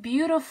 and with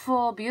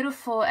beautiful,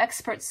 beautiful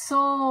expert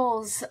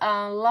souls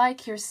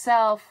like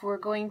yourself, we're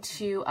going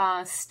to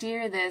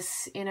steer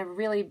this in a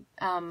really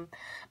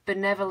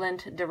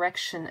benevolent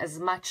direction as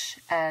much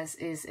as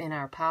is in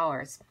our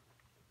powers.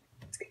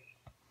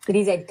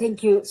 Denisa,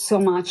 thank you so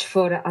much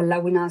for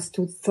allowing us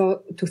to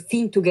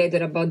think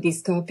together about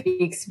these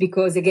topics,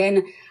 because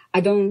again, I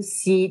don't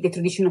see the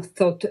tradition of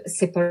thought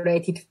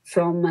separated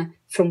from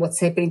what's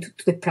happening to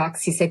the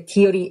praxis.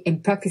 Theory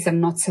and practice are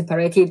not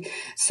separated.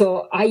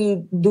 So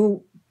I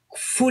do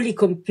fully,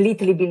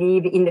 completely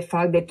believe in the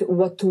fact that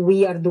what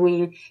we are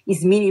doing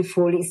is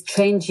meaningful, is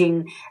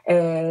changing,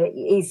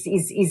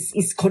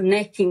 is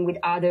connecting with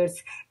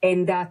others.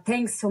 And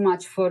thanks so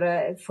much for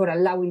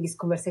allowing this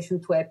conversation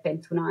to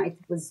happen tonight.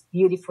 It was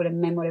beautiful and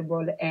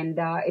memorable, and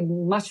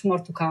much more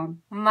to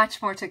come.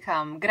 Much more to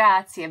come.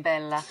 Grazie,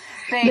 Bella.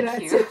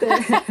 Thank you.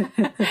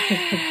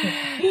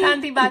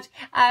 Tanti baci.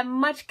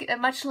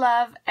 Much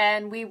love,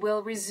 and we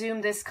will resume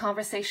this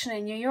conversation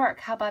in New York.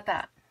 How about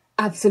that?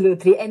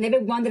 Absolutely. And have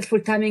a wonderful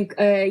time in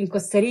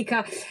Costa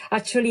Rica.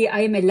 Actually, I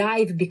am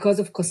alive because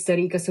of Costa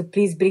Rica. So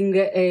please bring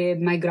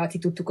my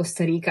gratitude to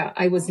Costa Rica.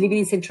 I was living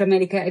in Central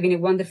America, having a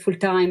wonderful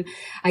time.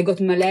 I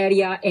got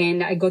malaria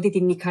and I got it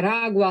in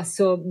Nicaragua.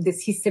 So the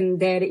system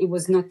there, it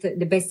was not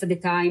the best at the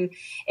time.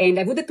 And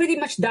I would have pretty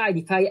much died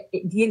if I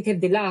didn't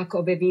have the luck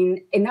of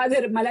having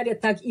another malaria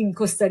attack in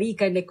Costa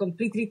Rica. And they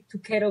completely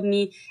took care of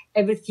me.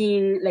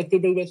 Everything, like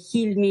they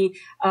healed me.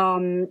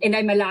 And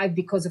I'm alive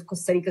because of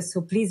Costa Rica.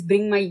 So please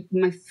bring my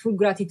full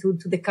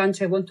gratitude to the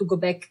country. I want to go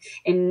back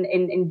and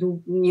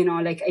do,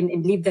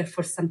 and live there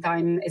for some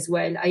time as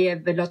well. I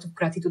have a lot of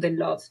gratitude and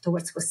love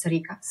towards Costa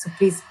Rica. So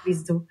please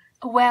do.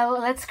 Well,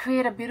 let's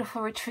create a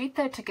beautiful retreat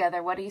there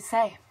together. What do you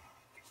say?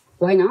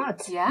 Why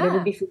not? Yeah. That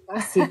would be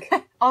fantastic.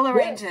 I'll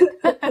arrange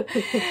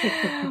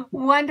it.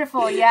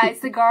 Wonderful. Yeah,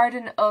 it's the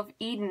Garden of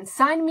Eden.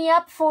 Sign me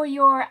up for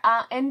your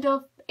end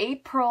of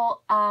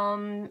April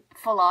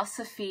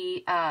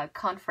philosophy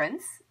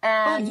conference,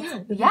 and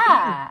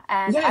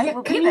I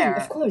will be there.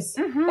 Of course.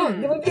 Mm-hmm. Oh,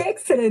 that would be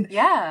excellent.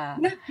 Yeah,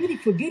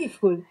 beautiful.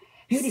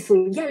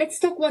 Yeah, let's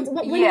talk once.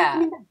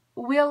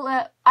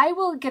 I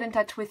will get in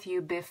touch with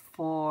you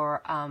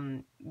before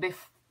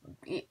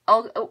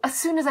as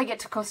soon as I get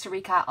to Costa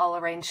Rica. I'll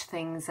arrange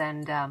things,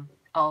 and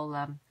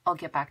I'll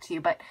get back to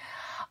you. But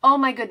oh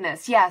my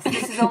goodness, yes,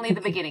 this is only the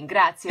beginning.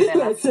 Grazie,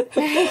 Bella. Yes. All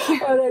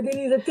right,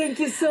 Denisa, thank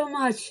you so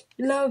much.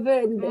 Love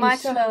and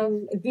much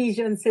love.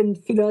 Visions and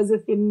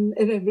philosophy and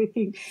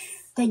everything.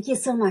 Thank you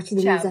so much,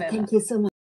 Denisa. Ciao, thank you so much.